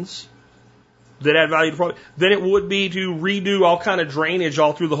ponds that add value to the property than it would be to redo all kind of drainage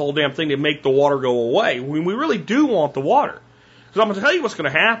all through the whole damn thing to make the water go away. We really do want the water. Because I'm going to tell you what's going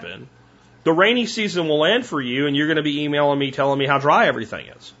to happen. The rainy season will end for you, and you're going to be emailing me telling me how dry everything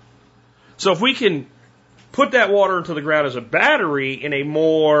is. So if we can put that water into the ground as a battery in a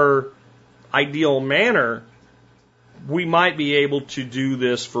more ideal manner, we might be able to do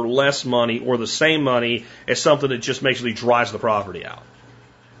this for less money or the same money as something that just basically dries the property out.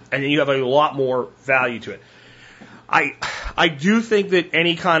 And then you have a lot more value to it. I do think that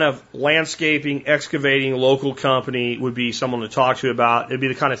any kind of landscaping, excavating, local company would be someone to talk to about. It'd be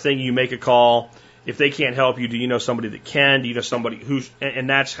the kind of thing you make a call. If they can't help you, do you know somebody that can? Do you know somebody who's, and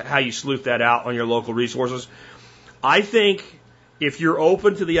that's how you sleuth that out on your local resources. I think if you're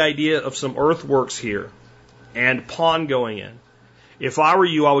open to the idea of some earthworks here and pond going in, if I were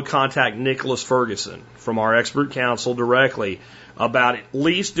you, I would contact Nicholas Ferguson from our expert council directly about at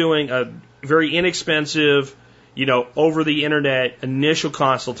least doing a very inexpensive, over the internet initial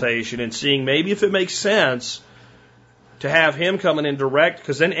consultation and seeing maybe if it makes sense to have him coming in direct,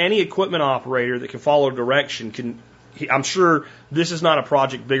 because then any equipment operator that can follow direction I'm sure this is not a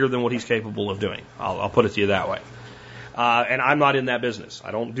project bigger than what he's capable of doing. I'll put it to you that way. And I'm not in that business.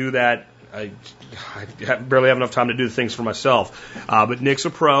 I don't do that. I barely have enough time to do things for myself. But Nick's a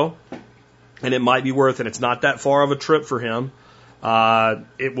pro, and it might be worth it. It's not that far of a trip for him.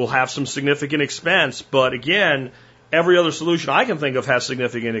 It will have some significant expense, but again, every other solution I can think of has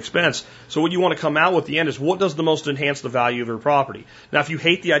significant expense. So what you want to come out with at the end is what does the most enhance the value of your property. Now, if you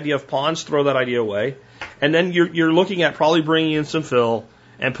hate the idea of ponds, throw that idea away. And then you're looking at probably bringing in some fill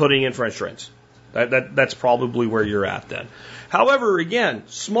and putting in French drains. That's probably where you're at then. However, again,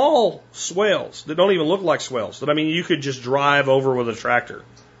 small swales that don't even look like swales, that you could just drive over with a tractor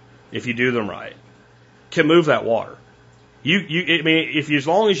if you do them right, can move that water. As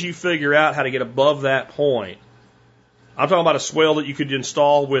long as you figure out how to get above that point. I'm talking about a swale that you could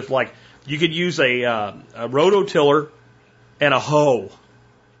install with, you could use a rototiller and a hoe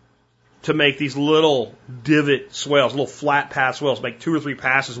to make these little divot swales, little flat path swales. Make 2 or 3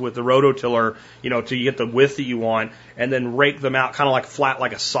 passes with the rototiller, to get the width that you want, and then rake them out kind of like flat,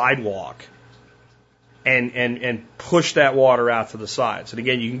 like a sidewalk, and push that water out to the sides. And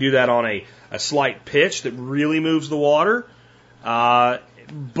again, you can do that on a slight pitch that really moves the water.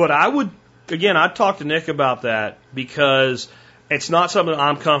 But I'd talk to Nick about that, because it's not something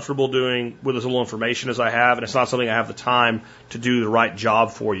I'm comfortable doing with as little information as I have, and it's not something I have the time to do the right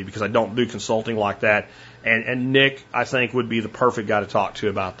job for you, because I don't do consulting like that. And Nick, I think, would be the perfect guy to talk to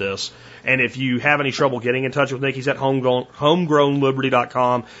about this. And if you have any trouble getting in touch with Nick, he's at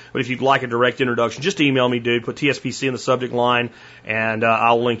homegrownliberty.com. But if you'd like a direct introduction, just email me, dude. Put TSPC in the subject line, and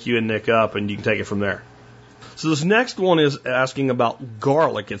I'll link you and Nick up, and you can take it from there. So this next one is asking about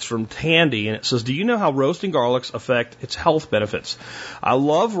garlic. It's from Tandy, and it says, do you know how roasting garlics affect its health benefits? I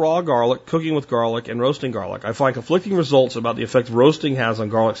love raw garlic, cooking with garlic, and roasting garlic. I find conflicting results about the effect roasting has on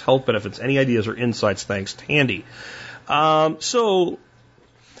garlic's health benefits. Any ideas or insights? Thanks, Tandy. So,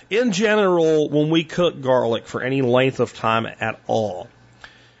 in general, when we cook garlic for any length of time at all,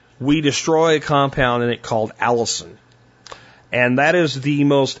 we destroy a compound in it called allicin. And that is the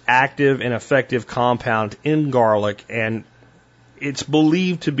most active and effective compound in garlic, and it's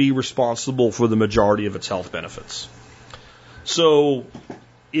believed to be responsible for the majority of its health benefits. So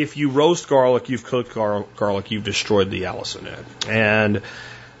if you roast garlic, you've cooked garlic, you've destroyed the allicin in it. And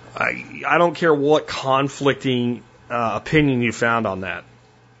I don't care what conflicting opinion you found on that.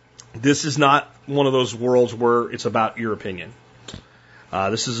 This is not one of those worlds where it's about your opinion.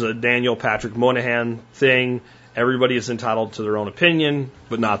 This is a Daniel Patrick Moynihan thing. Everybody is entitled to their own opinion,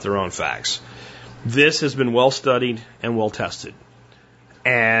 but not their own facts. This has been well studied and well tested.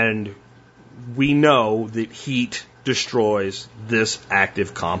 And we know that heat destroys this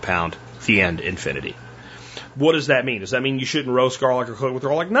active compound, the end, infinity. What does that mean? Does that mean you shouldn't roast garlic or cook with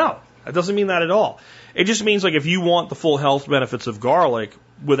garlic? No, that doesn't mean that at all. It just means like if you want the full health benefits of garlic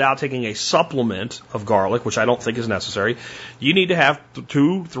without taking a supplement of garlic, which I don't think is necessary, you need to have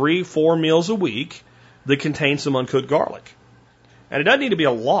 2, 3, 4 meals a week that contain some uncooked garlic. And it doesn't need to be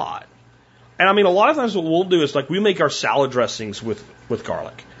a lot. And I mean, a lot of times what we'll do is like we make our salad dressings with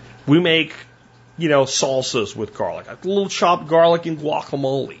garlic. We make, salsas with garlic. A little chopped garlic in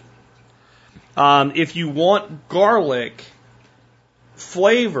guacamole. If you want garlic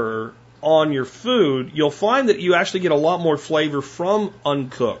flavor on your food, you'll find that you actually get a lot more flavor from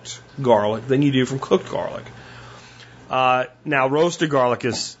uncooked garlic than you do from cooked garlic. Now, roasted garlic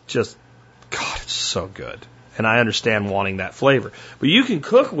is just, God, it's so good. And I understand wanting that flavor. But you can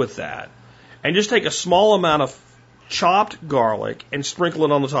cook with that and just take a small amount of chopped garlic and sprinkle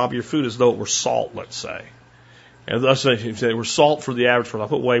it on the top of your food as though it were salt, let's say. And thus, if it were salt for the average person, I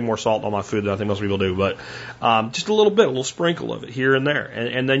put way more salt on my food than I think most people do, but just a little bit, a little sprinkle of it here and there.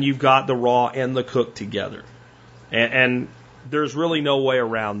 And then you've got the raw and the cooked together. And there's really no way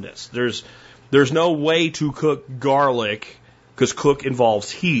around this. There's no way to cook garlic, because cook involves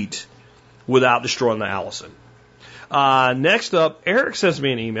heat, without destroying the allicin. Next up, Eric sends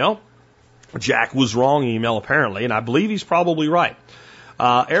me an email. Jack was wrong email, apparently, and I believe he's probably right.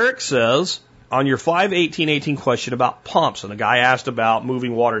 Eric says, on your 51818 question about pumps, and the guy asked about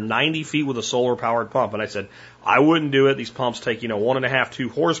moving water 90 feet with a solar-powered pump, and I said, I wouldn't do it. These pumps take, 1.5, 2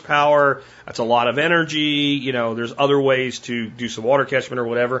 horsepower. That's a lot of energy. There's other ways to do some water catchment or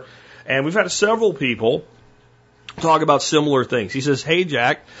whatever. And we've had several people talk about similar things. He says, hey,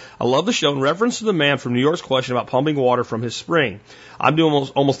 Jack, I love the show. In reference to the man from New York's question about pumping water from his spring, I'm doing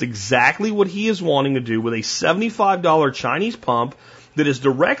almost exactly what he is wanting to do with a $75 Chinese pump that is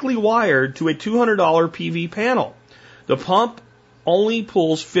directly wired to a $200 PV panel. The pump only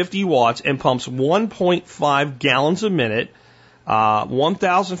pulls 50 watts and pumps 1.5 gallons a minute,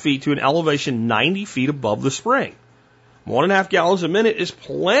 1,000 feet to an elevation 90 feet above the spring. 1.5 gallons a minute is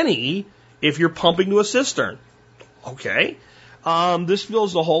plenty if you're pumping to a cistern. Okay. This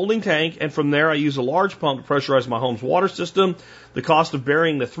fills the holding tank, and from there I use a large pump to pressurize my home's water system. The cost of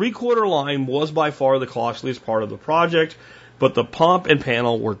burying the 3/4 line was by far the costliest part of the project, but the pump and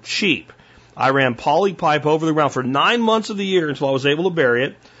panel were cheap. I ran poly pipe over the ground for 9 months of the year until I was able to bury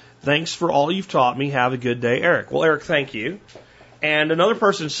it. Thanks for all you've taught me. Have a good day, Eric. Well, Eric, thank you. And another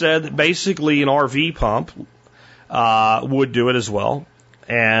person said that basically an RV pump would do it as well.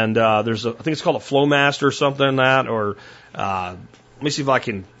 And I think it's called a Flowmaster or something like that. Or let me see if I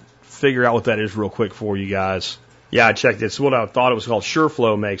can figure out what that is real quick for you guys. Yeah, I checked it. It's what I thought it was called.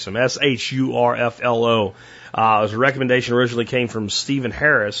 SureFlow makes them. SHURFLO. It was a recommendation originally came from Stephen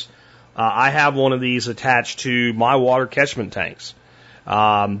Harris. I have one of these attached to my water catchment tanks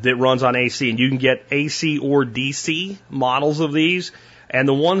that runs on AC. And you can get AC or DC models of these. And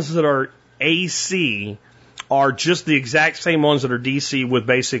the ones that are AC are just the exact same ones that are DC with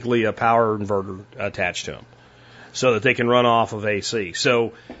basically a power inverter attached to them so that they can run off of AC.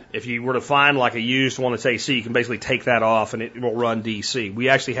 So if you were to find like a used one that's AC, you can basically take that off and it will run DC. We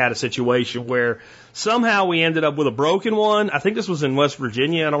actually had a situation where somehow we ended up with a broken one. I think this was in West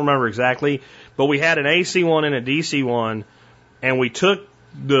Virginia. I don't remember exactly. But we had an AC one and a DC one, and we took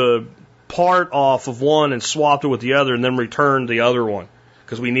the part off of one and swapped it with the other and then returned the other one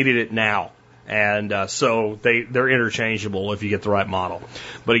because we needed it now. And so they're interchangeable if you get the right model.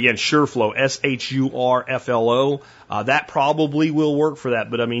 But again, SureFlow, SHURFLO, that probably will work for that.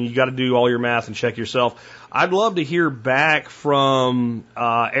 But I mean, you got to do all your math and check yourself. I'd love to hear back from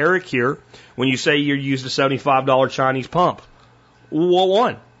Eric here when you say you used a $75 Chinese pump. What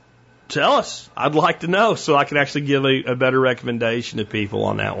one? Tell us. I'd like to know so I can actually give a better recommendation to people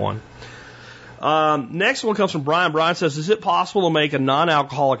on that one. Next one comes from Brian. Brian says, is it possible to make a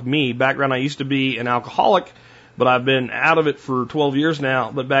non-alcoholic mead? Background, I used to be an alcoholic, but I've been out of it for 12 years now.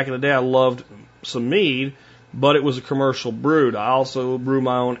 But back in the day, I loved some mead, but it was a commercial brewed. I also brew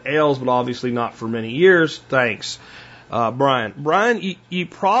my own ales, but obviously not for many years. Thanks, Brian. Brian, you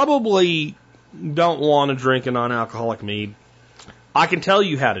probably don't want to drink a non-alcoholic mead. I can tell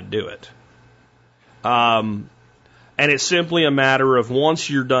you how to do it. And it's simply a matter of once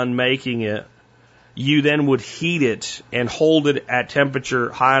you're done making it, you then would heat it and hold it at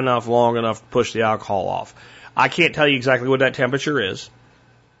temperature high enough, long enough to push the alcohol off. I can't tell you exactly what that temperature is.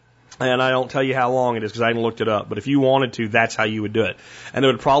 And I don't tell you how long it is because I haven't looked it up. But if you wanted to, that's how you would do it. And it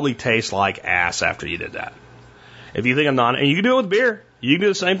would probably taste like ass after you did that. If you think of and you can do it with beer. You can do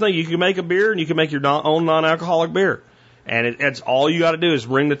the same thing. You can make a beer and you can make your own non-alcoholic beer. And it's all you got to do is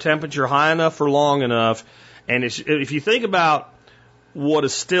bring the temperature high enough for long enough. And if you think about what a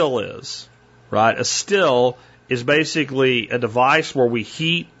still is, right? A still is basically a device where we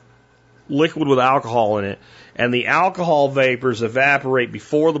heat liquid with alcohol in it, and the alcohol vapors evaporate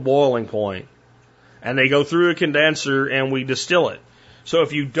before the boiling point, and they go through a condenser, and we distill it. So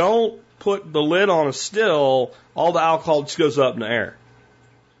if you don't put the lid on a still, all the alcohol just goes up in the air.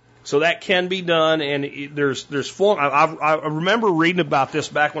 So that can be done, and there's I remember reading about this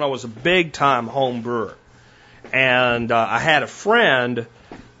back when I was a big-time home brewer, and I had a friend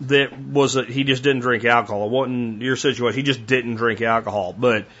that he just didn't drink alcohol. It wasn't your situation. He just didn't drink alcohol,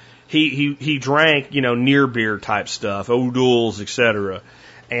 but he drank, near beer type stuff, O'Doul's, etc.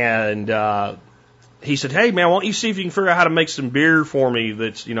 And he said, "Hey man, why don't you see if you can figure out how to make some beer for me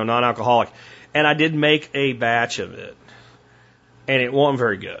that's non-alcoholic?" And I did make a batch of it, and it wasn't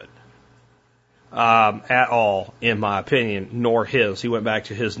very good at all, in my opinion, nor his. He went back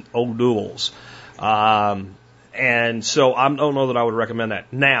to his O'Doul's. And so I don't know that I would recommend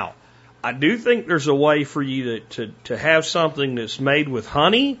that. Now, I do think there's a way for you to have something that's made with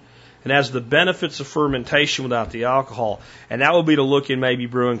honey and has the benefits of fermentation without the alcohol. And that would be to look in maybe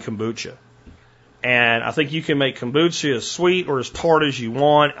brewing kombucha. And I think you can make kombucha as sweet or as tart as you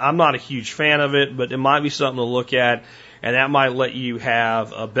want. I'm not a huge fan of it, but it might be something to look at. And that might let you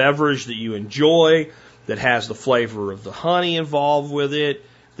have a beverage that you enjoy, that has the flavor of the honey involved with it,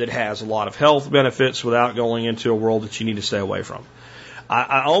 that has a lot of health benefits without going into a world that you need to stay away from.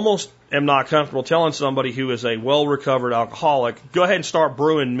 I almost am not comfortable telling somebody who is a well-recovered alcoholic, go ahead and start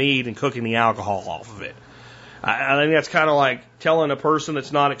brewing mead and cooking the alcohol off of it. I think that's kind of like telling a person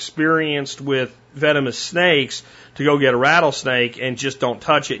that's not experienced with venomous snakes to go get a rattlesnake and just don't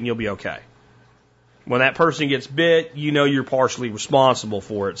touch it and you'll be okay. When that person gets bit, you're partially responsible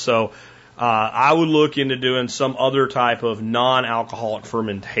for it. So I would look into doing some other type of non-alcoholic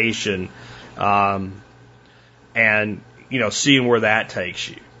fermentation, and seeing where that takes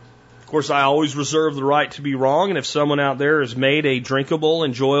you. Of course, I always reserve the right to be wrong, and if someone out there has made a drinkable,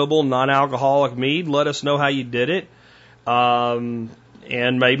 enjoyable, non-alcoholic mead, let us know how you did it, and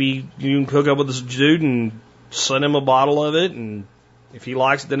maybe you can hook up with this dude and send him a bottle of it, and if he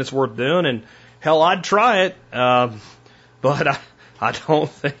likes it, then it's worth doing. And hell, I'd try it, but I don't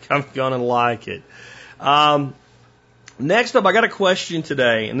think I'm going to like it. Next up, I got a question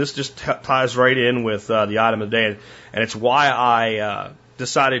today, and this just ties right in with the item of the day, and it's why I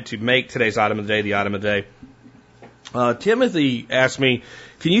decided to make today's item of the day the item of the day. Timothy asked me,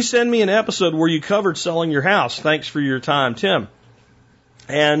 "Can you send me an episode where you covered selling your house? Thanks for your time, Tim."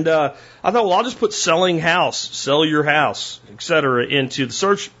 And I thought, well, I'll just put selling house, sell your house, etc. into the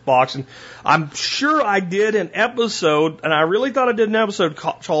search box. And I'm sure I did an episode, and I really thought I did an episode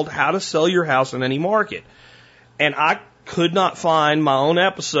called How to Sell Your House in Any Market. And I could not find my own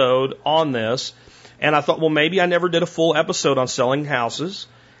episode on this. And I thought, well, maybe I never did a full episode on selling houses.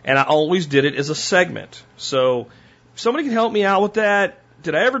 And I always did it as a segment. So if somebody can help me out with that.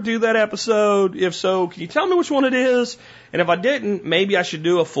 Did I ever do that episode? If so, can you tell me which one it is? And if I didn't, maybe I should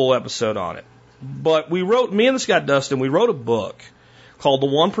do a full episode on it. But me and this guy Dustin, we wrote a book called The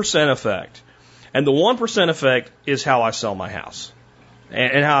 1% Effect. And the 1% Effect is how I sell my house.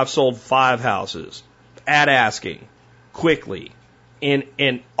 And how I've sold 5 houses at asking, quickly,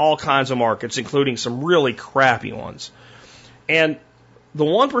 in all kinds of markets, including some really crappy ones. And the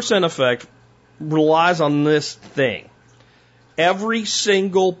 1% Effect relies on this thing. Every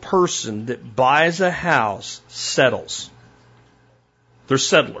single person that buys a house settles. They're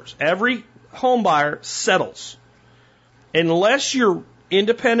settlers. Every home buyer settles. Unless you're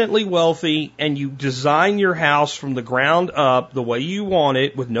independently wealthy and you design your house from the ground up the way you want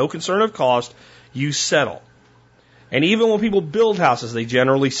it with no concern of cost, you settle. And even when people build houses, they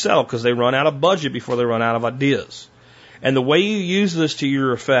generally settle because they run out of budget before they run out of ideas. And the way you use this to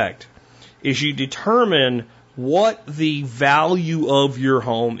your effect is you determine what the value of your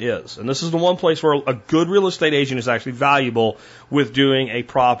home is. And this is the one place where a good real estate agent is actually valuable with doing a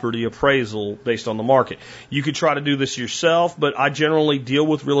property appraisal based on the market. You could try to do this yourself, but I generally deal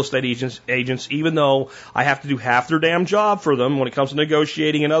with real estate agents, even though I have to do half their damn job for them when it comes to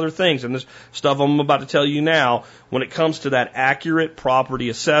negotiating and other things. And this stuff I'm about to tell you now, when it comes to that accurate property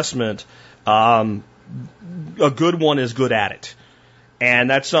assessment, a good one is good at it. And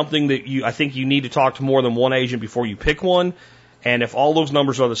that's something that I think you need to talk to more than one agent before you pick one. And if all those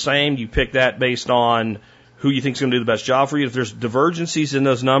numbers are the same, you pick that based on who you think is going to do the best job for you. If there's divergencies in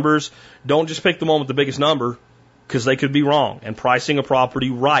those numbers, don't just pick the one with the biggest number, because they could be wrong. And pricing a property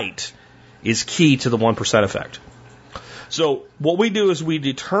right is key to the 1% effect. So what we do is we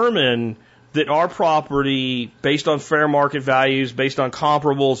determine that our property, based on fair market values, based on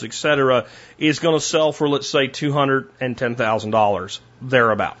comparables, etc., is going to sell for, let's say, $210,000,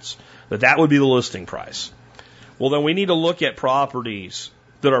 thereabouts. That would be the listing price. Well, then we need to look at properties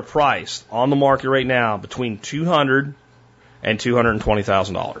that are priced on the market right now between $200,000 and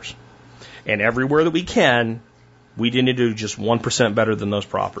 $220,000. And everywhere that we can, we need to do just 1% better than those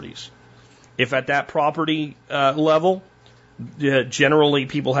properties. If at that property level, generally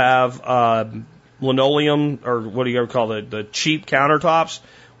people have linoleum, or what do you ever call it, the cheap countertops,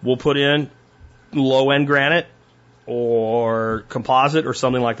 we'll put in low-end granite or composite or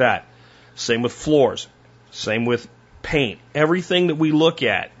something like that. Same with floors. Same with paint. Everything that we look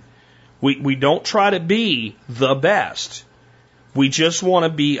at, we don't try to be the best. We just want to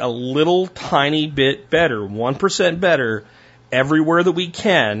be a little tiny bit better, 1% better, everywhere that we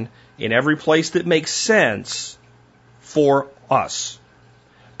can, in every place that makes sense for us.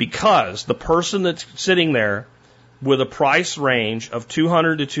 Because the person that's sitting there with a price range of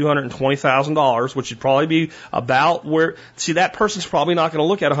 $200,000 to $220,000, which would probably be about where, see, that person's probably not going to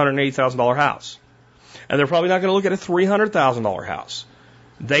look at a $180,000 house. And they're probably not going to look at a $300,000 house.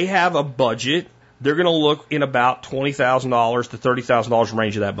 They have a budget. They're going to look in about $20,000 to $30,000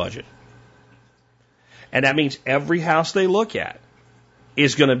 range of that budget. And that means every house they look at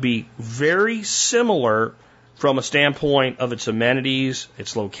is going to be very similar from a standpoint of its amenities,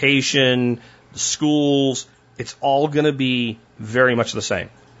 its location, the schools. It's all going to be very much the same.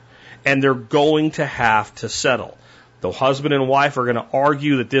 And they're going to have to settle. The husband and wife are going to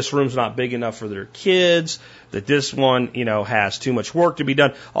argue that this room's not big enough for their kids, that this one, has too much work to be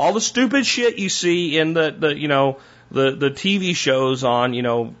done. All the stupid shit you see in the TV shows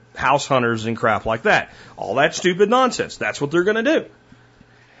on, house hunters and crap like that. All that stupid nonsense. That's what they're going to do.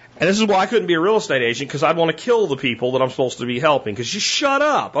 And this is why I couldn't be a real estate agent, because I'd want to kill the people that I'm supposed to be helping. Because just shut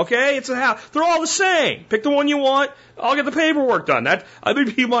up, okay? It's a house. They're all the same. Pick the one you want. I'll get the paperwork done. That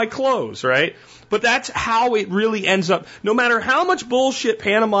would be my clothes, right? But that's how it really ends up. No matter how much bullshit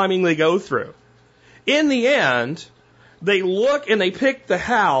pantomiming they go through, in the end, they look and they pick the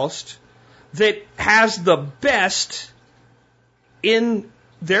house that has the best in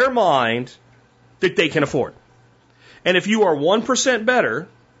their mind that they can afford. And if you are 1% better,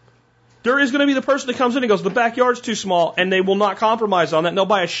 there is going to be the person that comes in and goes, the backyard's too small, and they will not compromise on that, and they'll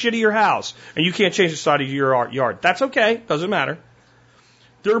buy a shittier house, and you can't change the side of your yard. That's okay. Doesn't matter.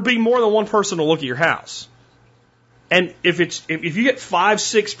 There'll be more than one person to look at your house. And if you get 5,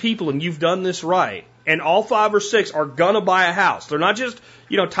 6 people and you've done this right, and all 5 or 6 are going to buy a house, they're not just,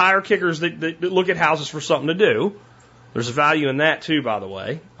 tire kickers that look at houses for something to do. There's a value in that too, by the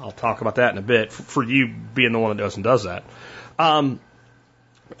way. I'll talk about that in a bit, for you being the one that does that.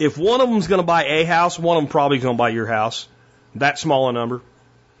 If one of them's going to buy a house, one of them probably going to buy your house. That small a number.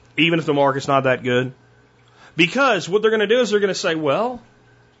 Even if the market's not that good. Because what they're going to do is they're going to say, well,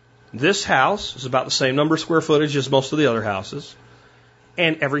 this house is about the same number of square footage as most of the other houses.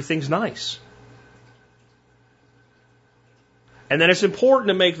 And everything's nice. And then it's important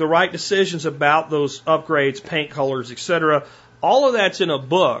to make the right decisions about those upgrades, paint colors, etc. All of that's in a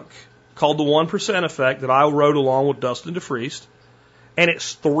book called The 1% Effect that I wrote along with Dustin DeFriest. And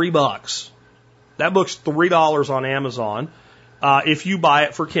it's $3. That book's $3 on Amazon. If you buy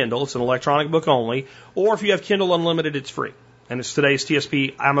it for Kindle, it's an electronic book only. Or if you have Kindle Unlimited, it's free. And it's today's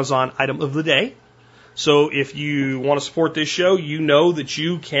TSP Amazon item of the day. So if you want to support this show, you know that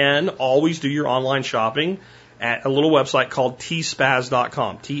you can always do your online shopping at a little website called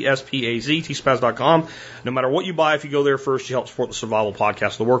tspaz.com. T-S-P-A-Z, tspaz.com. No matter what you buy, if you go there first, you help support the Survival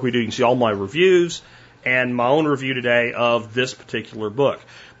Podcast, the work we do. You can see all my reviews and my own review today of this particular book.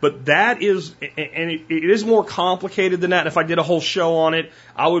 But that is, and it is more complicated than that. And if I did a whole show on it,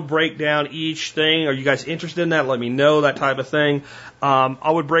 I would break down each thing. Are you guys interested in that? Let me know, that type of thing.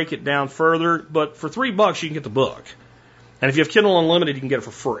 I would break it down further. But for $3, you can get the book. And if you have Kindle Unlimited, you can get it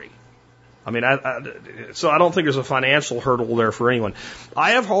for free. I mean, so I don't think there's a financial hurdle there for anyone.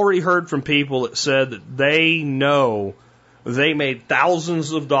 I have already heard from people that said that they know they made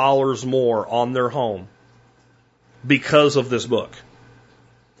thousands of dollars more on their home because of this book.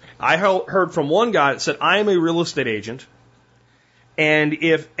 I heard from one guy that said, I am a real estate agent, and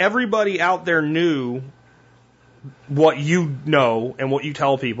if everybody out there knew what you know and what you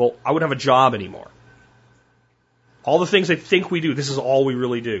tell people, I wouldn't have a job anymore. All the things they think we do, this is all we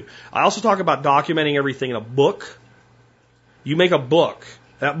really do. I also talk about documenting everything in a book. You make a book.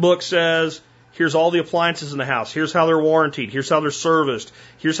 That book says, here's all the appliances in the house. Here's how they're warranted. Here's how they're serviced.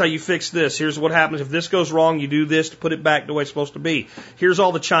 Here's how you fix this. Here's what happens if this goes wrong. You do this to put it back the way it's supposed to be. Here's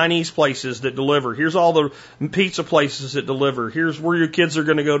all the Chinese places that deliver. Here's all the pizza places that deliver. Here's where your kids are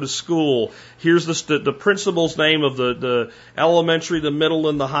going to go to school. Here's the principal's name of the elementary, the middle,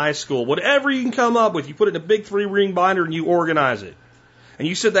 and the high school. Whatever you can come up with, you put it in a big 3-ring binder and you organize it. And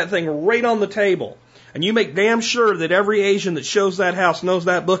you set that thing right on the table. And you make damn sure that every Asian that shows that house knows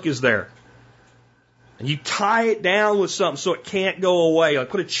that book is there. And you tie it down with something so it can't go away. Like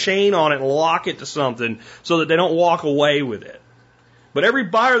put a chain on it and lock it to something so that they don't walk away with it. But every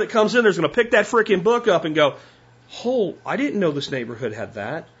buyer that comes in there is going to pick that frickin' book up and go, oh, I didn't know this neighborhood had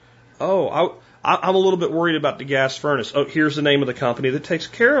that. Oh, I'm a little bit worried about the gas furnace. Oh, here's the name of the company that takes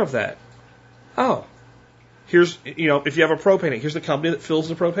care of that. Oh, here's, if you have a propane tank, here's the company that fills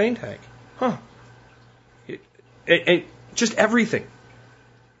the propane tank. Huh. And just everything.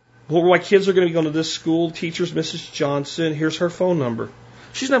 Well, my kids are going to be going to this school, teachers, Mrs. Johnson, here's her phone number.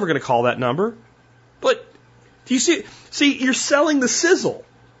 She's never going to call that number. But, do you see, you're selling the sizzle.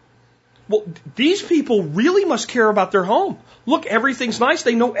 Well, these people really must care about their home. Look, everything's nice.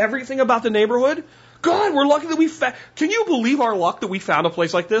 They know everything about the neighborhood. God, we're lucky that we found. Can you believe our luck that we found a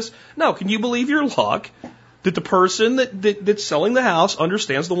place like this? No, can you believe your luck that the person that's selling the house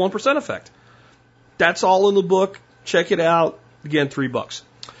understands the 1% effect? That's all in the book. Check it out. Again, $3.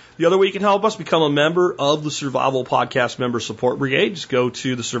 The other way you can help us, become a member of the Survival Podcast Member Support Brigade. Just go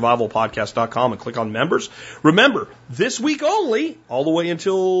to thesurvivalpodcast.com and click on members. Remember, this week only, all the way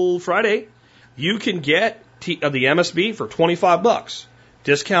until Friday, you can get the MSB for $25.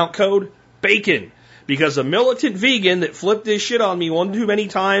 Discount code BACON. Because a militant vegan that flipped this shit on me one too many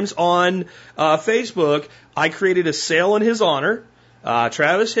times on Facebook, I created a sale in his honor.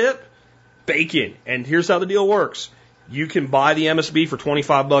 Travis Hip, BACON. And here's how the deal works. You can buy the MSB for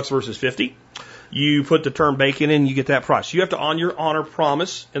 $25 versus $50. You put the term bacon in, you get that price. You have to, on your honor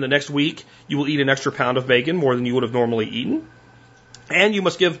promise, in the next week, you will eat an extra pound of bacon, more than you would have normally eaten. And you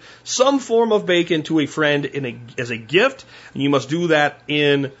must give some form of bacon to a friend as a gift, and you must do that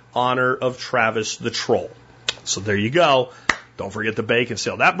in honor of Travis the Troll. So there you go. Don't forget the bacon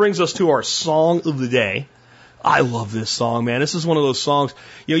sale. That brings us to our song of the day. I love this song, man. This is one of those songs,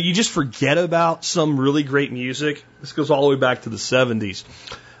 you just forget about some really great music. This goes all the way back to the 70s.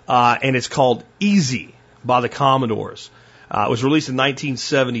 And it's called Easy by the Commodores. It was released in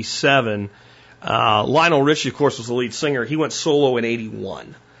 1977. Lionel Richie, of course, was the lead singer. He went solo in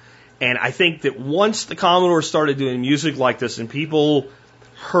 81. And I think that once the Commodores started doing music like this and people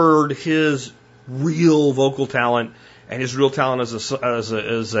heard his real vocal talent and his real talent as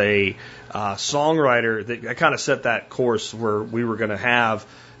a songwriter, that kind of set that course where we were going to have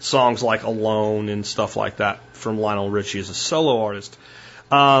songs like Alone and stuff like that from Lionel Richie as a solo artist.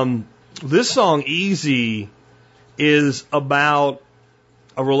 This song, Easy, is about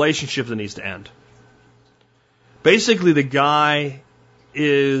a relationship that needs to end. Basically, the guy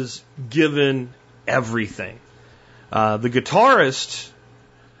is given everything. The guitarist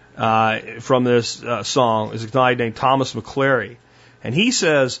from this song is a guy named Thomas McClary. And he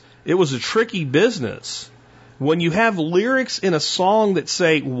says, it was a tricky business. When you have lyrics in a song that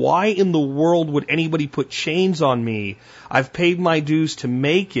say, why in the world would anybody put chains on me? I've paid my dues to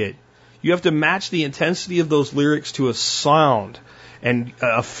make it. You have to match the intensity of those lyrics to a sound and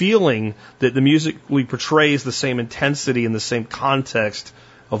a feeling that the musically portrays the same intensity and the same context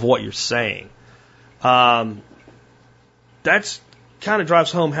of what you're saying. That's kind of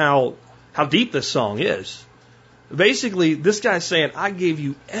drives home how deep this song is. Basically, this guy's saying, I gave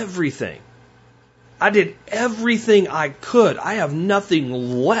you everything. I did everything I could. I have nothing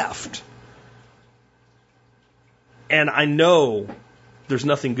left. And I know there's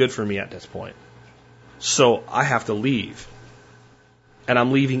nothing good for me at this point. So I have to leave. And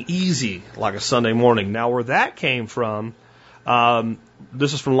I'm leaving easy, like a Sunday morning. Now, where that came from,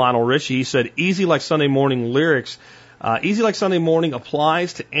 this is from Lionel Richie. He said, easy like Sunday morning lyrics Easy like Sunday morning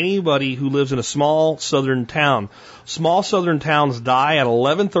applies to anybody who lives in a small southern town. Small southern towns die at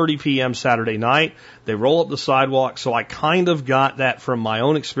 11:30 p.m. Saturday night. They roll up the sidewalk, so I kind of got that from my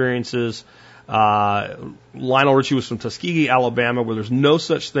own experiences. Lionel Richie was from Tuskegee, Alabama, where there's no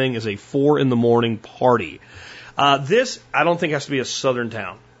such thing as a 4 a.m. party. This, I don't think, has to be a southern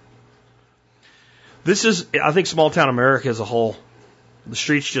town. This is, I think, small town America as a whole. The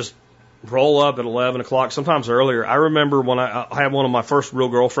streets just roll up at 11 o'clock, sometimes earlier. I remember when I had one of my first real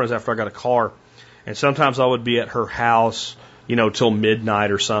girlfriends after I got a car, and sometimes I would be at her house, till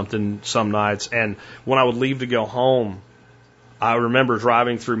midnight or something some nights. And when I would leave to go home, I remember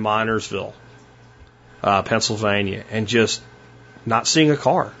driving through Minersville, Pennsylvania, and just not seeing a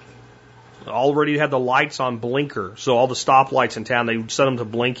car. Already had the lights on blinker, so all the stoplights in town, they would set them to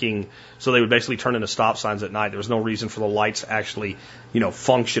blinking, so they would basically turn into stop signs at night. There was no reason for the lights to actually,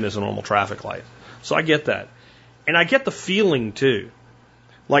 function as a normal traffic light. So I get that. And I get the feeling, too.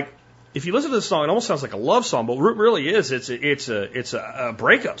 Like, if you listen to this song, it almost sounds like a love song, but it really is. It's a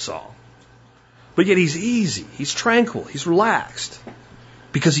breakup song. But yet he's easy, he's tranquil, he's relaxed,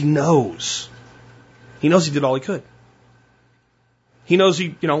 because he knows. He knows he did all he could. He knows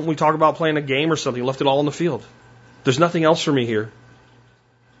when we talk about playing a game or something, he left it all on the field. There's nothing else for me here.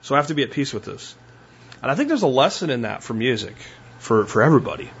 So I have to be at peace with this. And I think there's a lesson in that for music, for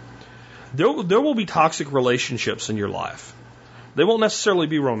everybody. There will be toxic relationships in your life. They won't necessarily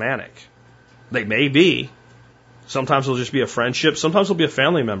be romantic. They may be. Sometimes it'll just be a friendship. Sometimes it'll be a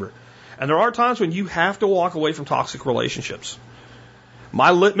family member. And there are times when you have to walk away from toxic relationships.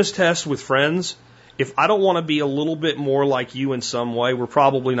 My litmus test with friends, if I don't want to be a little bit more like you in some way, we're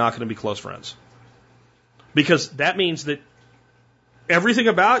probably not going to be close friends. Because that means that everything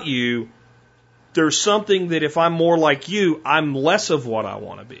about you, there's something that if I'm more like you, I'm less of what I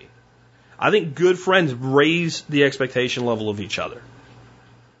want to be. I think good friends raise the expectation level of each other.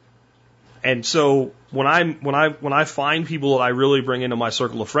 And so when I find people that I really bring into my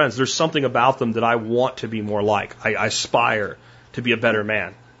circle of friends, there's something about them that I want to be more like. I aspire to be a better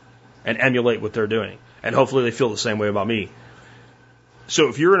man and emulate what they're doing. And hopefully they feel the same way about me. So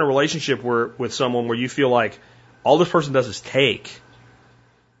if you're in a relationship with someone where you feel like all this person does is take,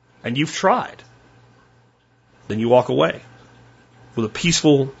 and you've tried, then you walk away with a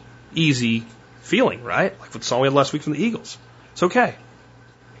peaceful, easy feeling, right? Like the song we had last week from the Eagles. It's okay.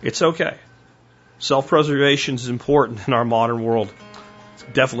 It's okay. Self-preservation is important in our modern world. It's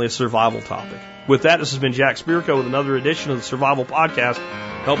definitely a survival topic. With that, this has been Jack Spirko with another edition of the Survival Podcast,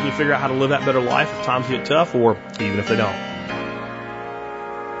 helping you figure out how to live that better life if times get tough or even if they don't.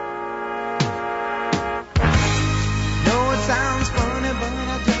 No, it sounds funny, but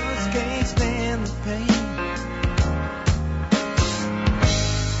I just can't stand the pain.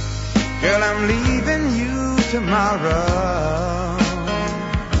 Girl, I'm leaving you tomorrow.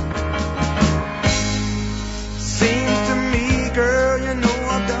 Seems to me, girl, you know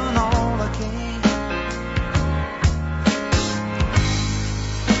I've done all I can.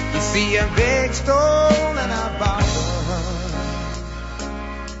 You see, I begged, stole, and I borrowed.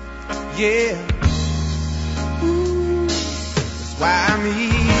 Yeah. Ooh, that's why I'm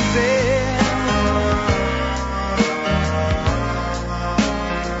easy.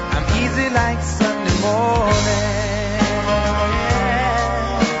 I'm easy like Sunday morning.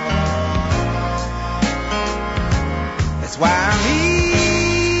 Why I'm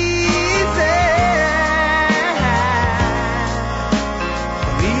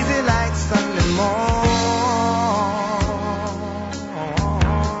easy like Sunday morning.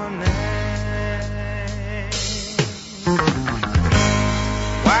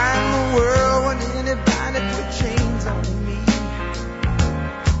 Why in the world would anybody put chains on me?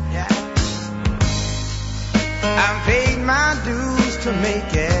 Yeah, I've paid my dues to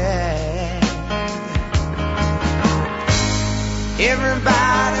make it.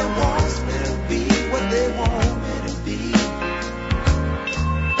 Everybody wants me to be what they want me to be.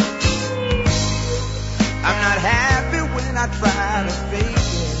 I'm not happy when I try to fake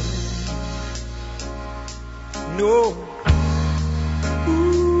it. No.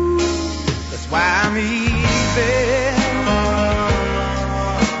 Ooh, that's why I'm easy.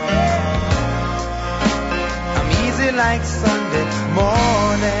 I'm easy like Sunday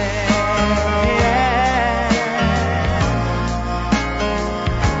morning.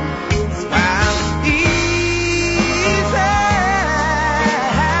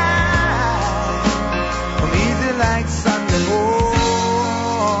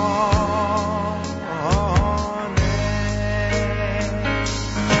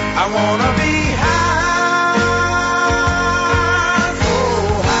 I wanna be high, so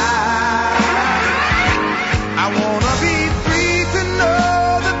high. I wanna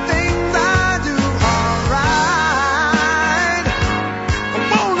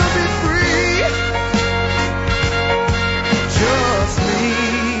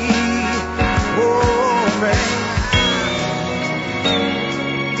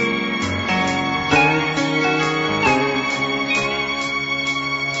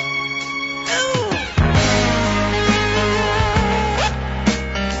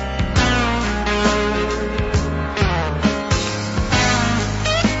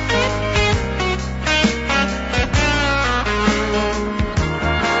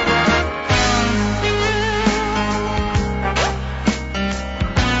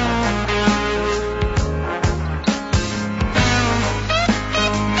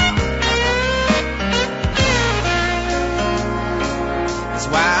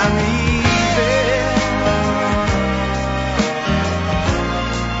find me